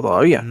enseñado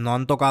todavía. No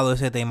han tocado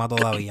ese tema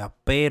todavía,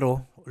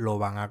 pero lo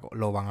van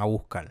a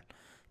buscar.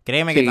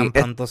 Créeme que Sí, tan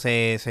pronto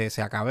se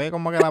acabe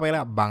como que la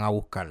pela, van a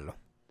buscarlo.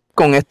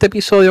 con este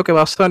episodio que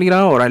va a salir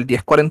ahora, el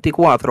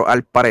 1044,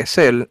 al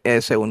parecer,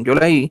 según yo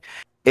leí,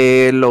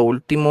 lo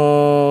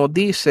último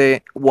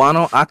dice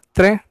Wano Act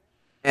 3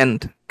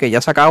 End, que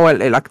ya se acabó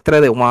el Act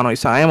 3 de Wano y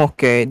sabemos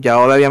que ya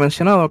Oda había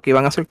mencionado que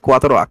iban a ser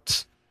 4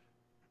 acts.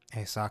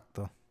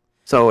 Exacto.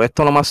 So,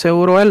 esto lo más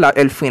seguro es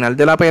el final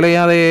de la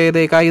pelea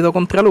de Kaido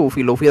contra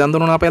Luffy, Luffy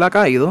dándole una pelea a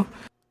Kaido.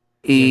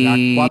 Y el Act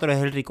Y 4 es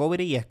el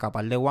recovery y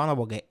escapar de Wano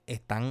porque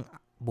están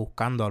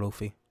buscando a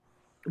Luffy.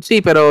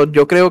 sí, pero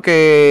yo creo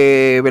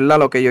que, ¿verdad?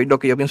 Lo que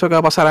yo pienso que va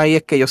a pasar ahí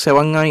es que ellos se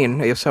van a ir,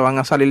 ellos se van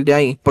a salir de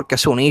ahí, porque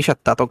Zunisha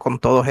está con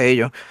todos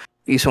ellos.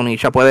 Y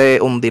Zunisha puede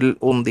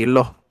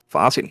hundirlos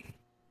fácil.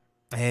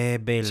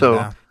 Es So,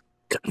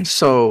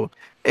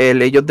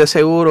 verdad. ellos de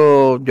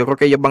seguro, yo creo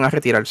que ellos van a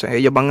retirarse.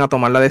 Ellos van a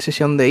tomar la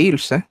decisión de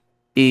irse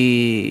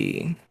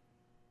y,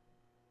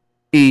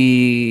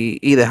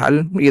 y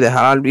dejar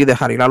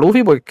ir a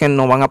Luffy porque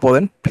no van a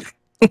poder.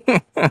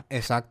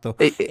 Exacto.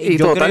 Y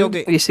Yo creo total,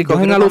 que. y si Yo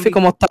cogen creo a Luffy también.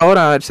 como está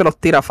ahora, él se los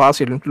tira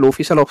fácil.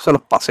 Luffy se los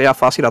pasea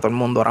fácil a todo el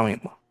mundo ahora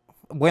mismo.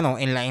 Bueno,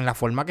 en la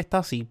forma que está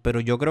así, pero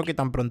yo creo que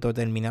tan pronto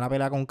termine la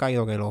pelea con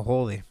Kaido que lo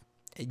jode.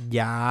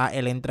 Ya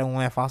él entra en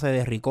una fase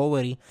de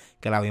recovery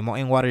que la vimos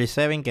en Water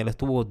 7, que él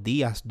estuvo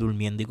días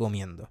durmiendo y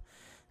comiendo.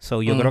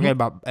 So, yo creo que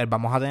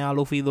vamos a tener a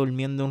Luffy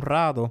durmiendo un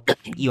rato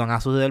y van a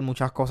suceder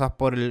muchas cosas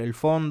por el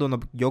fondo.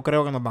 Yo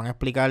creo que nos van a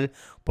explicar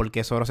por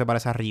qué Zoro se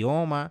parece a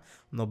Ryoma.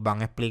 Nos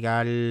van a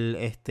explicar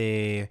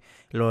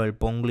lo del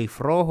Poneglyph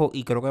rojo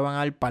y creo que van a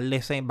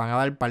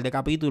dar par de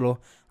capítulos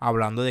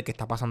hablando de qué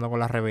está pasando con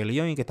la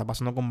rebelión y qué está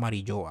pasando con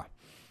Marilloa.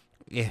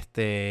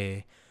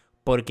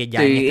 Porque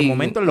ya en este Sí,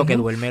 momento en lo que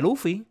duerme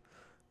Luffy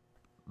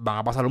van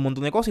a pasar un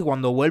montón de cosas y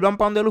cuando vuelvan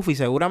para donde Luffy,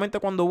 seguramente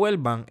cuando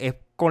vuelvan es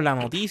con la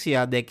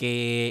noticia de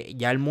que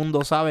ya el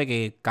mundo sabe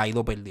que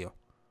Kaido perdió.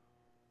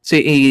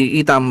 sí,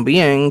 y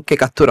también que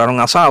capturaron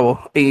a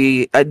Sabo.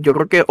 Y yo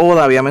creo que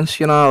Oda había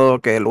mencionado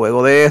que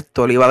luego de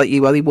esto él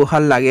iba a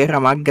dibujar la guerra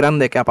más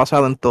grande que ha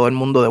pasado en todo el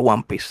mundo de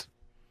One Piece.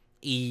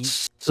 Y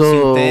si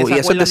ustedes se Y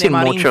eso es acuerdan de decir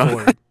mucho.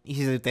 Marineford, y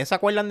si ustedes se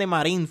acuerdan de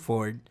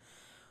Marineford,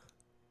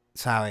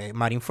 ¿sabes?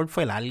 Marineford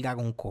fue larga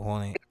con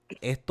cojones.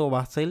 Esto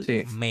va a ser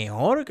Sí.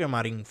 mejor que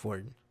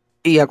Marineford.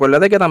 Y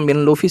acuérdate que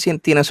también Luffy sí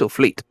tiene su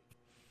fleet.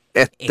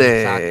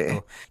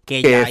 Exacto.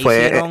 Que Que ya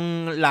fue.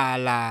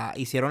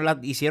 hicieron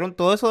hicieron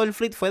todo eso del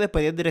fleet fue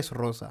después de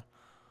Dressrosa.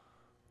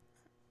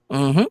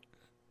 Ujú.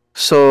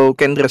 So,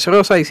 que en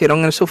Dressrosa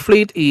hicieron el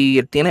subfleet y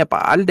él tiene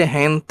par de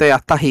gente,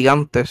 hasta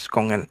gigantes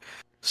con él.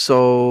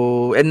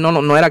 So, él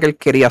no era que él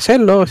quería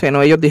hacerlo,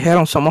 sino ellos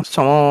dijeron, somos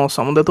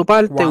de tu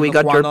parte, we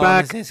got your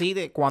back.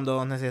 Cuando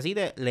nos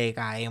necesite, le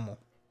caemos.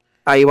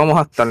 Ahí vamos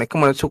a estar, es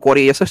como su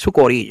corillo, ese es su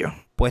corillo.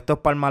 Puestos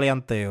para el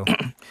maleanteo.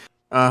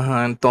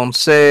 Ajá,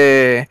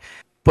 entonces,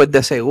 pues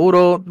de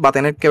seguro va a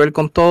tener que ver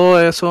con todo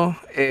eso.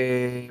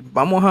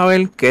 Vamos a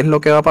ver qué es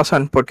lo que va a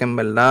pasar, porque en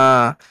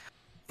verdad,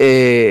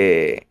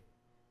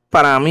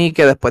 para mí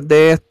que después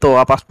de esto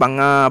van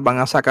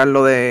a sacar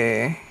lo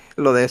de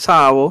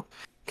Sabo,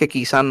 que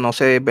quizás, no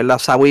sé, ¿verdad?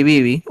 Sabo y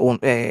Vivi,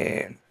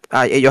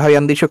 ellos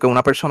habían dicho que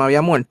una persona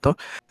había muerto.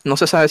 No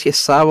se sabe si es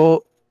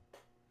Sabo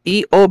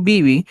y o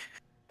Vivi,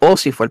 o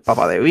si fue el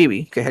papá de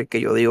Vivi, que es el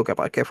que yo digo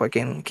que fue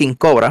quien King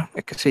Cobra,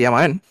 es que se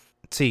llama él.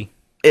 Sí.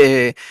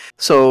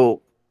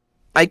 So,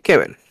 hay que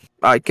ver.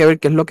 Hay que ver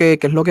qué es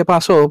lo que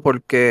pasó,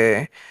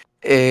 porque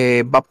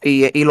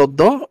y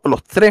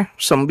los tres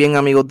son bien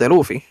amigos de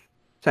Luffy.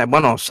 O sea,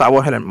 bueno,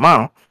 Sabo es el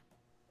hermano.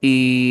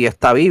 Y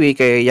está Vivi,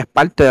 que ella es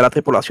parte de la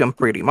tripulación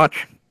pretty much.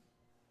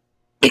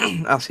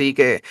 Así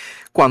que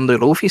cuando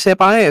Luffy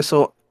sepa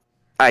eso,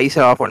 ahí se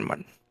va a formar.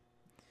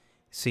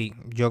 Sí,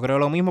 yo creo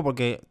lo mismo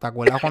porque ¿te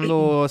acuerdas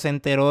cuando se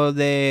enteró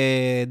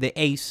de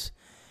Ace?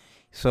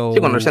 Sí,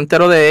 cuando él se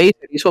enteró de Ace,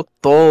 él hizo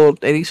todo,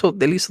 él hizo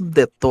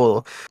de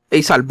todo.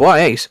 Y salvó a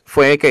Ace.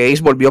 Fue que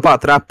Ace volvió para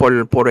atrás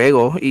por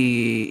ego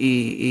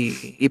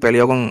y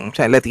peleó con, o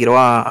sea, le tiró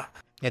a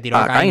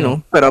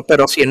Kaino.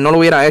 Pero si él no lo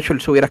hubiera hecho,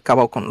 él se hubiera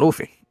escapado con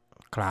Luffy.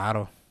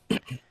 Claro.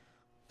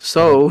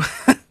 So,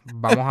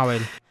 vamos a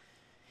ver.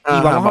 Ajá,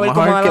 y vamos a ver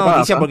cómo da la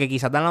noticia, pasa. porque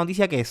quizás dan la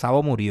noticia que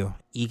Sabo murió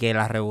y que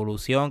la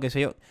revolución, qué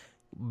sé yo,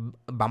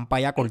 van para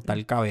allá a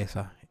cortar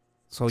cabeza.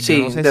 So, Sí,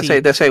 yo no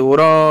sé de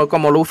seguro,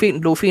 como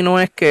Luffy no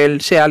es que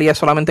él se alía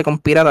solamente con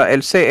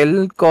piratas,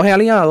 él coge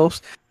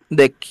aliados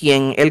de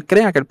quien él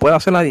crea que él pueda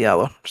ser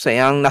aliado,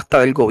 sean hasta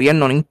del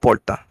gobierno, no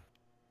importa.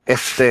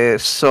 Si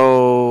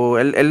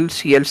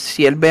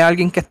él ve a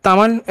alguien que está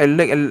mal, él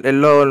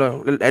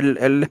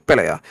les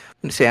pelea.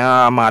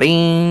 Sea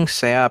marín,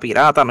 sea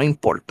pirata, no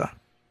importa.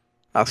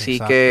 Así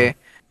Exacto. que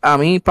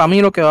para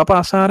mí lo que va a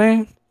pasar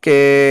es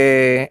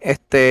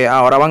que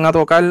ahora van a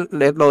tocar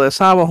lo de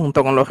Sabo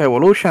junto con los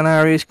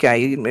Revolutionaries, que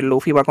ahí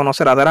Luffy va a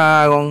conocer a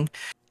Dragon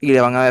y le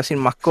van a decir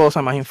más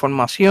cosas, más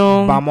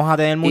información. Vamos a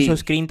tener mucho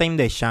screen time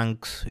de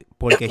Shanks,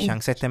 porque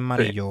Shanks está en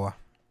Marilloa.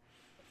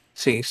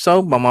 Sí,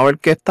 so vamos a ver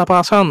qué está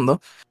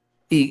pasando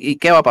y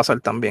qué va a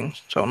pasar también.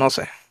 So, no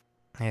sé.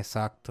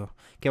 Exacto.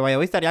 Que vaya,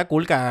 hoy estaría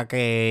cool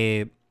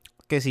que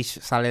si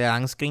sale de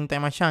dan screen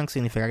time a Shanks,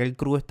 significa que el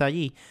crew está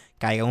allí.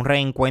 Que haya un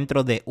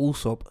reencuentro de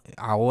Usopp,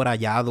 ahora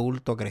ya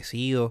adulto,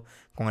 crecido,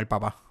 con el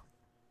papá.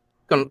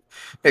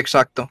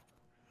 Exacto.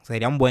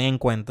 Sería un buen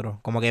encuentro.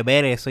 Como que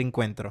ver ese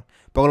encuentro.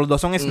 Porque los dos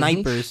son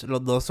snipers.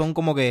 Los dos son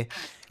como que...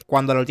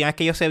 Cuando la última vez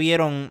que ellos se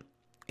vieron...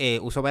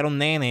 Usopp era un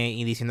nene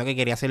y diciendo que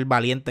quería ser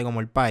valiente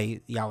como el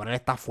pai. Y ahora él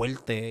está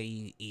fuerte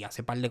y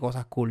hace un par de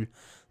cosas cool.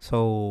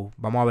 So,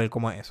 vamos a ver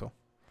cómo es eso.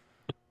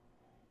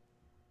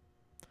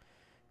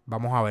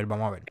 Vamos a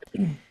ver.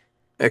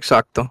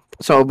 Exacto.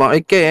 So,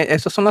 es que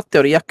esas son las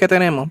teorías que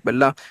tenemos,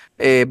 ¿verdad?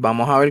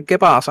 Vamos a ver qué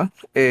pasa.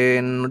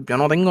 Yo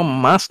no tengo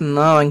más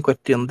nada en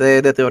cuestión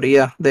de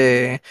teorías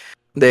de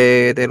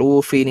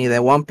Luffy, ni de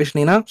One Piece,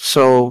 ni nada.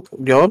 So,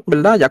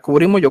 ¿verdad? Ya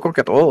cubrimos, yo creo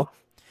que todo.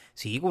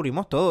 Sí,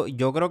 cubrimos todo.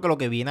 Yo creo que lo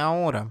que viene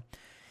ahora...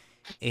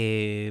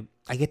 hay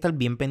que estar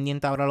bien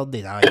pendiente ahora a los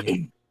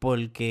detalles.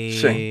 Porque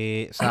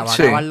Sí. se va a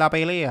acabar la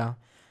pelea.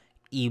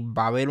 Y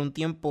va a haber un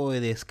tiempo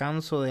de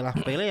descanso de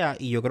las peleas.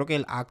 Y yo creo que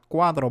el Act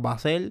 4 va a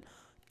ser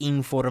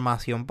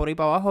información por ahí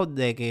para abajo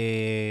de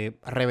que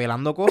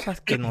revelando cosas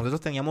que nosotros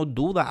teníamos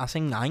dudas hace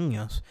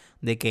años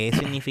de qué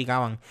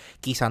significaban.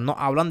 Quizás nos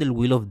hablan del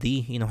Will of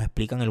D y nos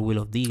explican el Will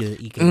of D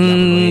y qué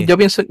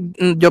diablo es.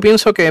 Yo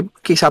pienso que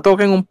quizá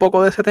toquen un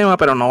poco de ese tema,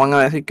 pero no van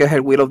a decir que es el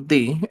Will of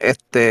D.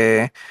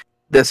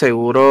 De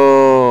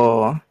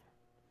seguro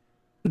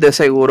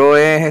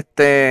es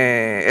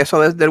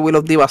eso del Will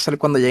of D va a ser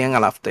cuando lleguen a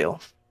Laugh Tale.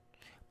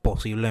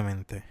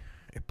 Posiblemente.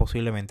 Es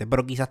posiblemente.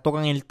 Pero quizás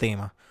tocan el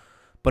tema.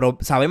 Pero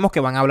sabemos que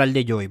van a hablar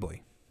de Joy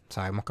Boy.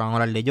 Sabemos que van a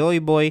hablar de Joy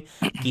Boy.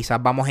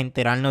 Quizás vamos a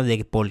enterarnos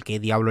de por qué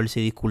diablo él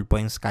se disculpó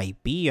en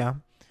Skypiea.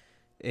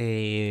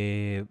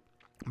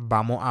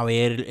 Vamos a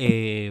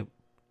ver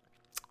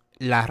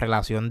la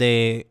relación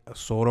de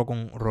Zoro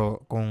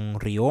con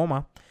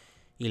Ryoma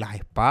y las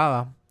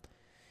espadas.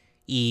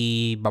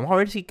 Y vamos a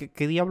ver si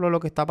qué diablo es lo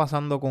que está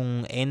pasando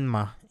con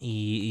Enma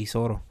y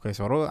Zoro. Que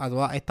Zoro a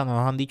todas estas no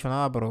nos han dicho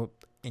nada, pero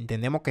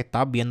entendemos que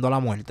está viendo la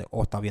muerte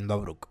o está viendo a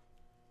Brook.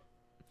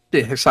 Sí,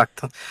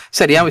 exacto.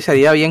 Sería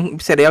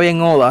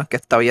bien Oda que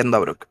está viendo a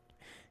Brook.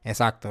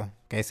 Exacto.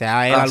 Que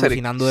sea él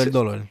alucinando del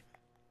dolor.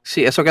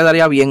 Sí, eso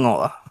quedaría bien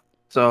Oda.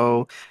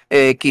 So,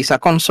 quizás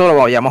con Zoro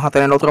vayamos a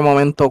tener otro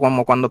momento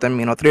como cuando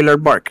terminó Thriller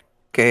Bark,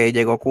 que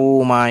llegó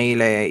Kuma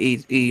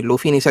y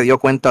Luffy ni se dio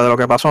cuenta de lo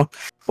que pasó.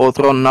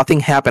 Otro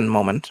Nothing Happened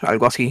moment,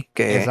 algo así,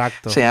 que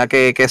Exacto. sea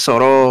que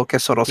Zoro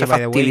se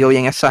fastidió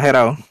bien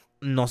exagerado.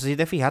 no sé si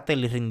te fijaste,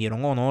 le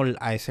rindieron honor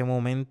a ese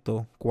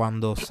momento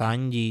cuando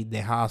Sanji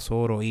deja a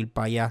Zoro ir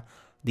para allá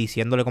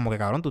diciéndole como que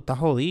cabrón, tú estás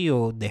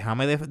jodido,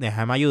 déjame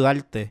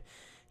ayudarte.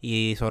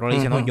 Y Zoro le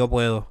dice, no, yo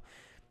puedo.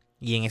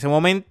 Y en ese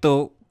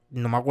momento,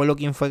 no me acuerdo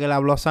quién fue que le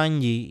habló a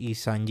Sanji, y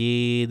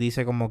Sanji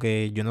dice como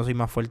que yo no soy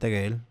más fuerte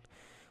que él,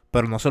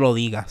 pero no se lo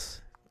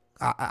digas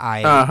a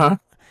él.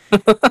 Ajá.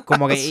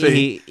 Como que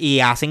Sí. y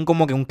hacen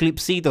como que un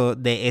clipcito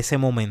de ese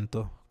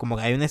momento. Como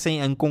que hay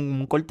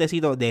un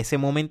cortecito de ese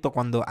momento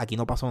cuando aquí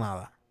no pasó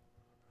nada.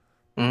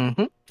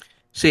 Ujú.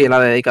 Sí, la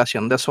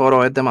dedicación de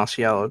Zoro es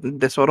demasiado.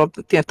 De Zoro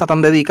está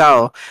tan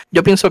dedicado.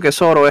 Yo pienso que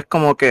Zoro es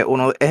como que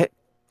es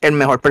el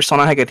mejor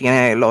personaje que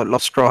tiene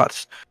los Straw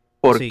Hats.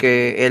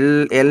 Porque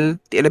él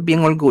es bien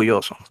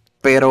orgulloso.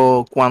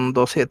 Pero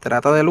cuando se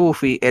trata de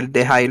Luffy, él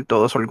deja ir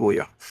todo su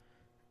orgullo.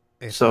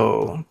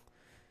 Exacto.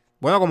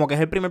 Bueno, como que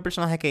es el primer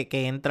personaje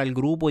que entra al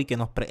grupo y que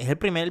es el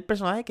primer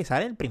personaje que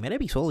sale en el primer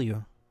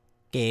episodio.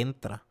 Que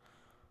entra.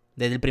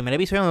 Desde el primer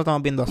episodio no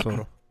estamos viendo a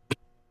Zoro.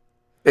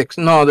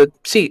 No,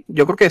 sí,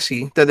 yo creo que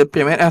sí. Desde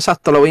el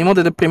exacto, lo vimos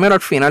desde el primero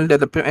al final,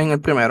 en el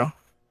primero.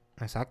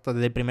 Exacto,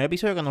 desde el primer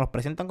episodio que nos los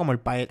presentan como el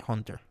Pirate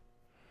Hunter.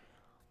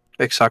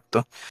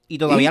 Exacto. Y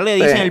todavía le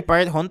dicen el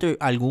Pirate Hunter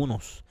a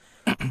algunos.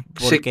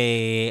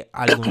 Porque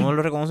algunos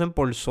lo reconocen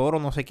por Zoro,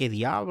 no sé qué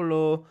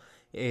diablo.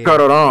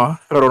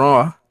 Roronoa.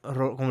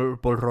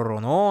 Por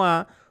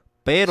Roronoa.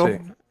 Pero Sí.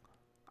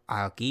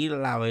 aquí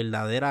la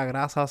verdadera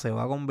grasa se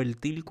va a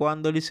convertir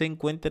cuando él se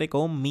encuentre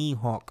con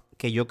Mihawk.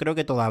 Que yo creo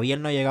que todavía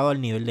él no ha llegado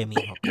al nivel de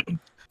Mihawk.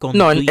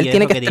 No, él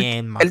tiene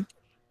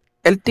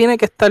él tiene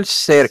que estar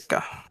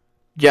cerca.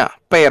 Ya,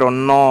 pero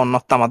no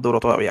está más duro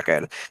todavía que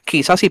él.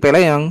 Quizás si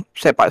pelean,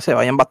 se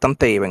vayan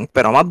bastante even.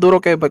 Pero más duro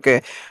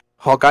porque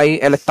Hawkeye,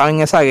 él estaba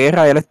en esa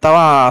guerra, él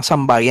estaba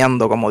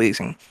zambagueando, como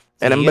dicen.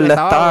 Él en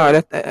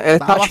verdad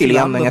estaba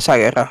chileando en esa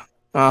guerra.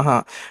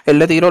 Ajá. Él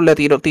le tiró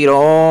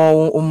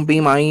un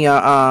beam ahí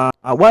a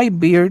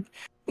Whitebeard.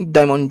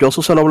 Diamond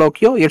Josu se lo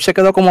bloqueó y él se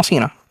quedó como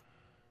Sina.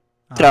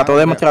 Trató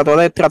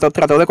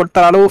de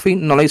cortar a Luffy,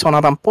 no le hizo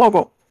nada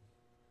tampoco.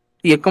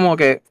 Y él como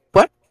que,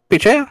 pues,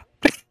 pichea.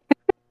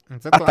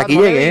 Hasta aquí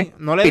llegué.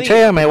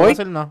 Pichea, me voy.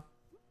 No.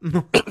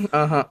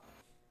 Ajá.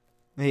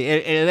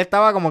 Él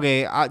estaba como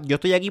que, yo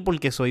estoy aquí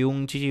porque soy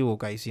un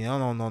Chichibukai. Si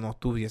no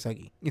estuviese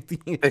aquí.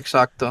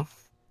 Exacto.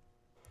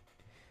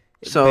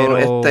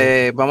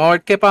 Vamos a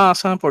ver qué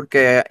pasa,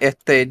 porque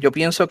yo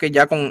pienso que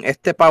ya con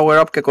este power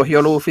up que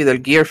cogió Luffy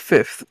del Gear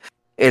 5th,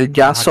 él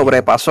ya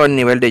sobrepasó el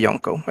nivel de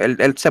Yonko.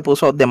 Él se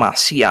puso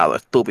demasiado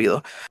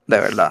estúpido, de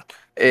verdad.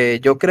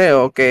 Yo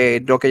creo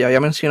que lo que ya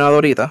había mencionado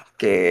ahorita,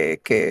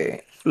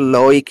 que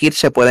Law y Kid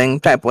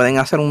pueden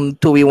hacer un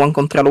 2v1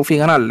 contra Luffy y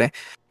ganarle,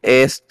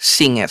 es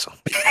sin eso.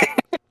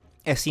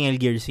 Es sin el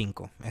Gear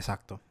 5,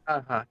 exacto.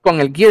 Ajá.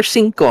 Con el Gear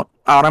 5,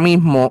 ahora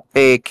mismo,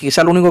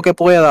 quizá lo único que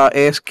pueda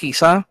es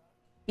quizá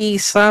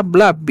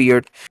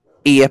Blackbeard,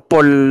 y es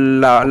por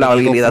la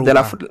habilidad de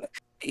la fruta.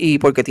 Y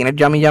porque tiene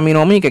Yami Yami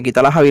no Mi, que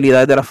quita las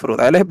habilidades de la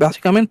fruta. Él es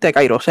básicamente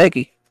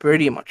Kairoseki,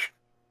 pretty much.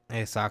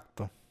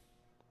 Exacto.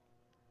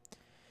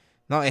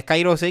 No, es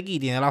Kairoseki y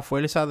tiene la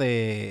fuerza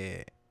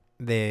de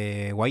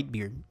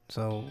Whitebeard.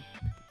 So,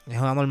 es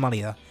una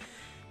normalidad.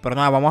 Pero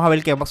nada, vamos a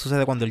ver qué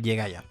sucede cuando él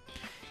llegue allá.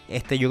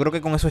 Yo creo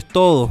que con eso es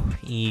todo.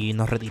 Y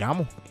nos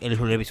retiramos. El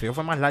episodio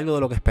fue más largo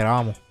de lo que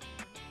esperábamos.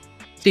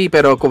 Sí,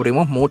 pero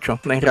cubrimos mucho,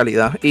 en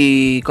realidad.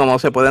 Y como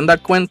se pueden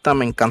dar cuenta,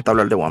 me encanta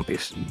hablar de One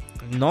Piece.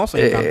 No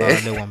se encanta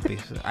hablar de One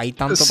Piece. Hay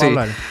tanto para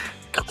hablar.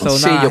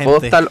 Sí, yo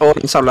puedo estar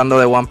horas hablando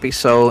de One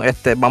Piece.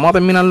 Vamos a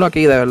terminarlo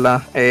aquí, de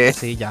verdad.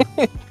 Sí, ya.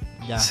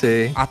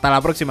 Sí. Hasta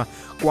la próxima.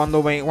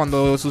 Cuando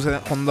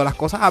las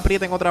cosas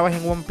aprieten otra vez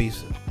en One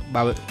Piece,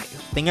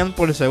 tengan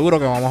por seguro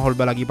que vamos a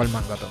volver aquí para el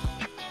manga talk.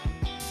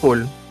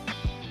 Cool.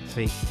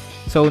 Sí.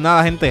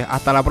 Nada, gente,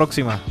 hasta la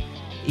próxima.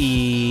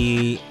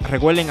 Y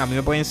recuerden, a mí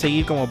me pueden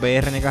seguir como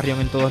PRN Carrión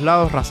en todos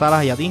lados.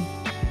 Razalas, y a ti.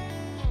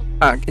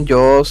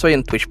 Yo soy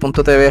en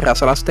twitch.tv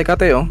Razalas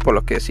Tecateo, por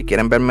los que si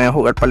quieren verme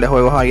jugar un par de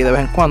juegos ahí de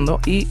vez en cuando.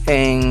 Y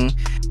en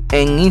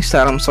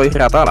Instagram soy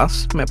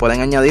Ratalas. Me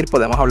pueden añadir,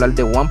 podemos hablar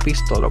de One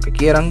Piece, todo lo que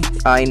quieran.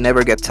 I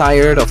never get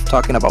tired of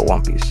talking about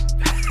One Piece.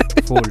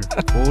 Full.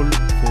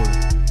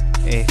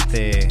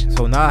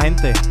 Nada,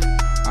 gente,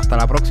 hasta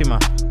la próxima.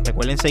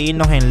 Recuerden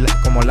seguirnos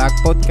como Lag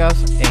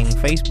Podcast en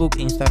Facebook,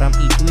 Instagram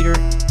y Twitter.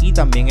 Y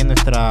también en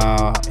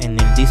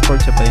el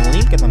Discord se pueden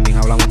unir, que también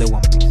hablamos de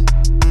One Piece.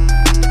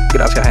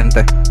 Gracias,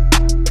 gente.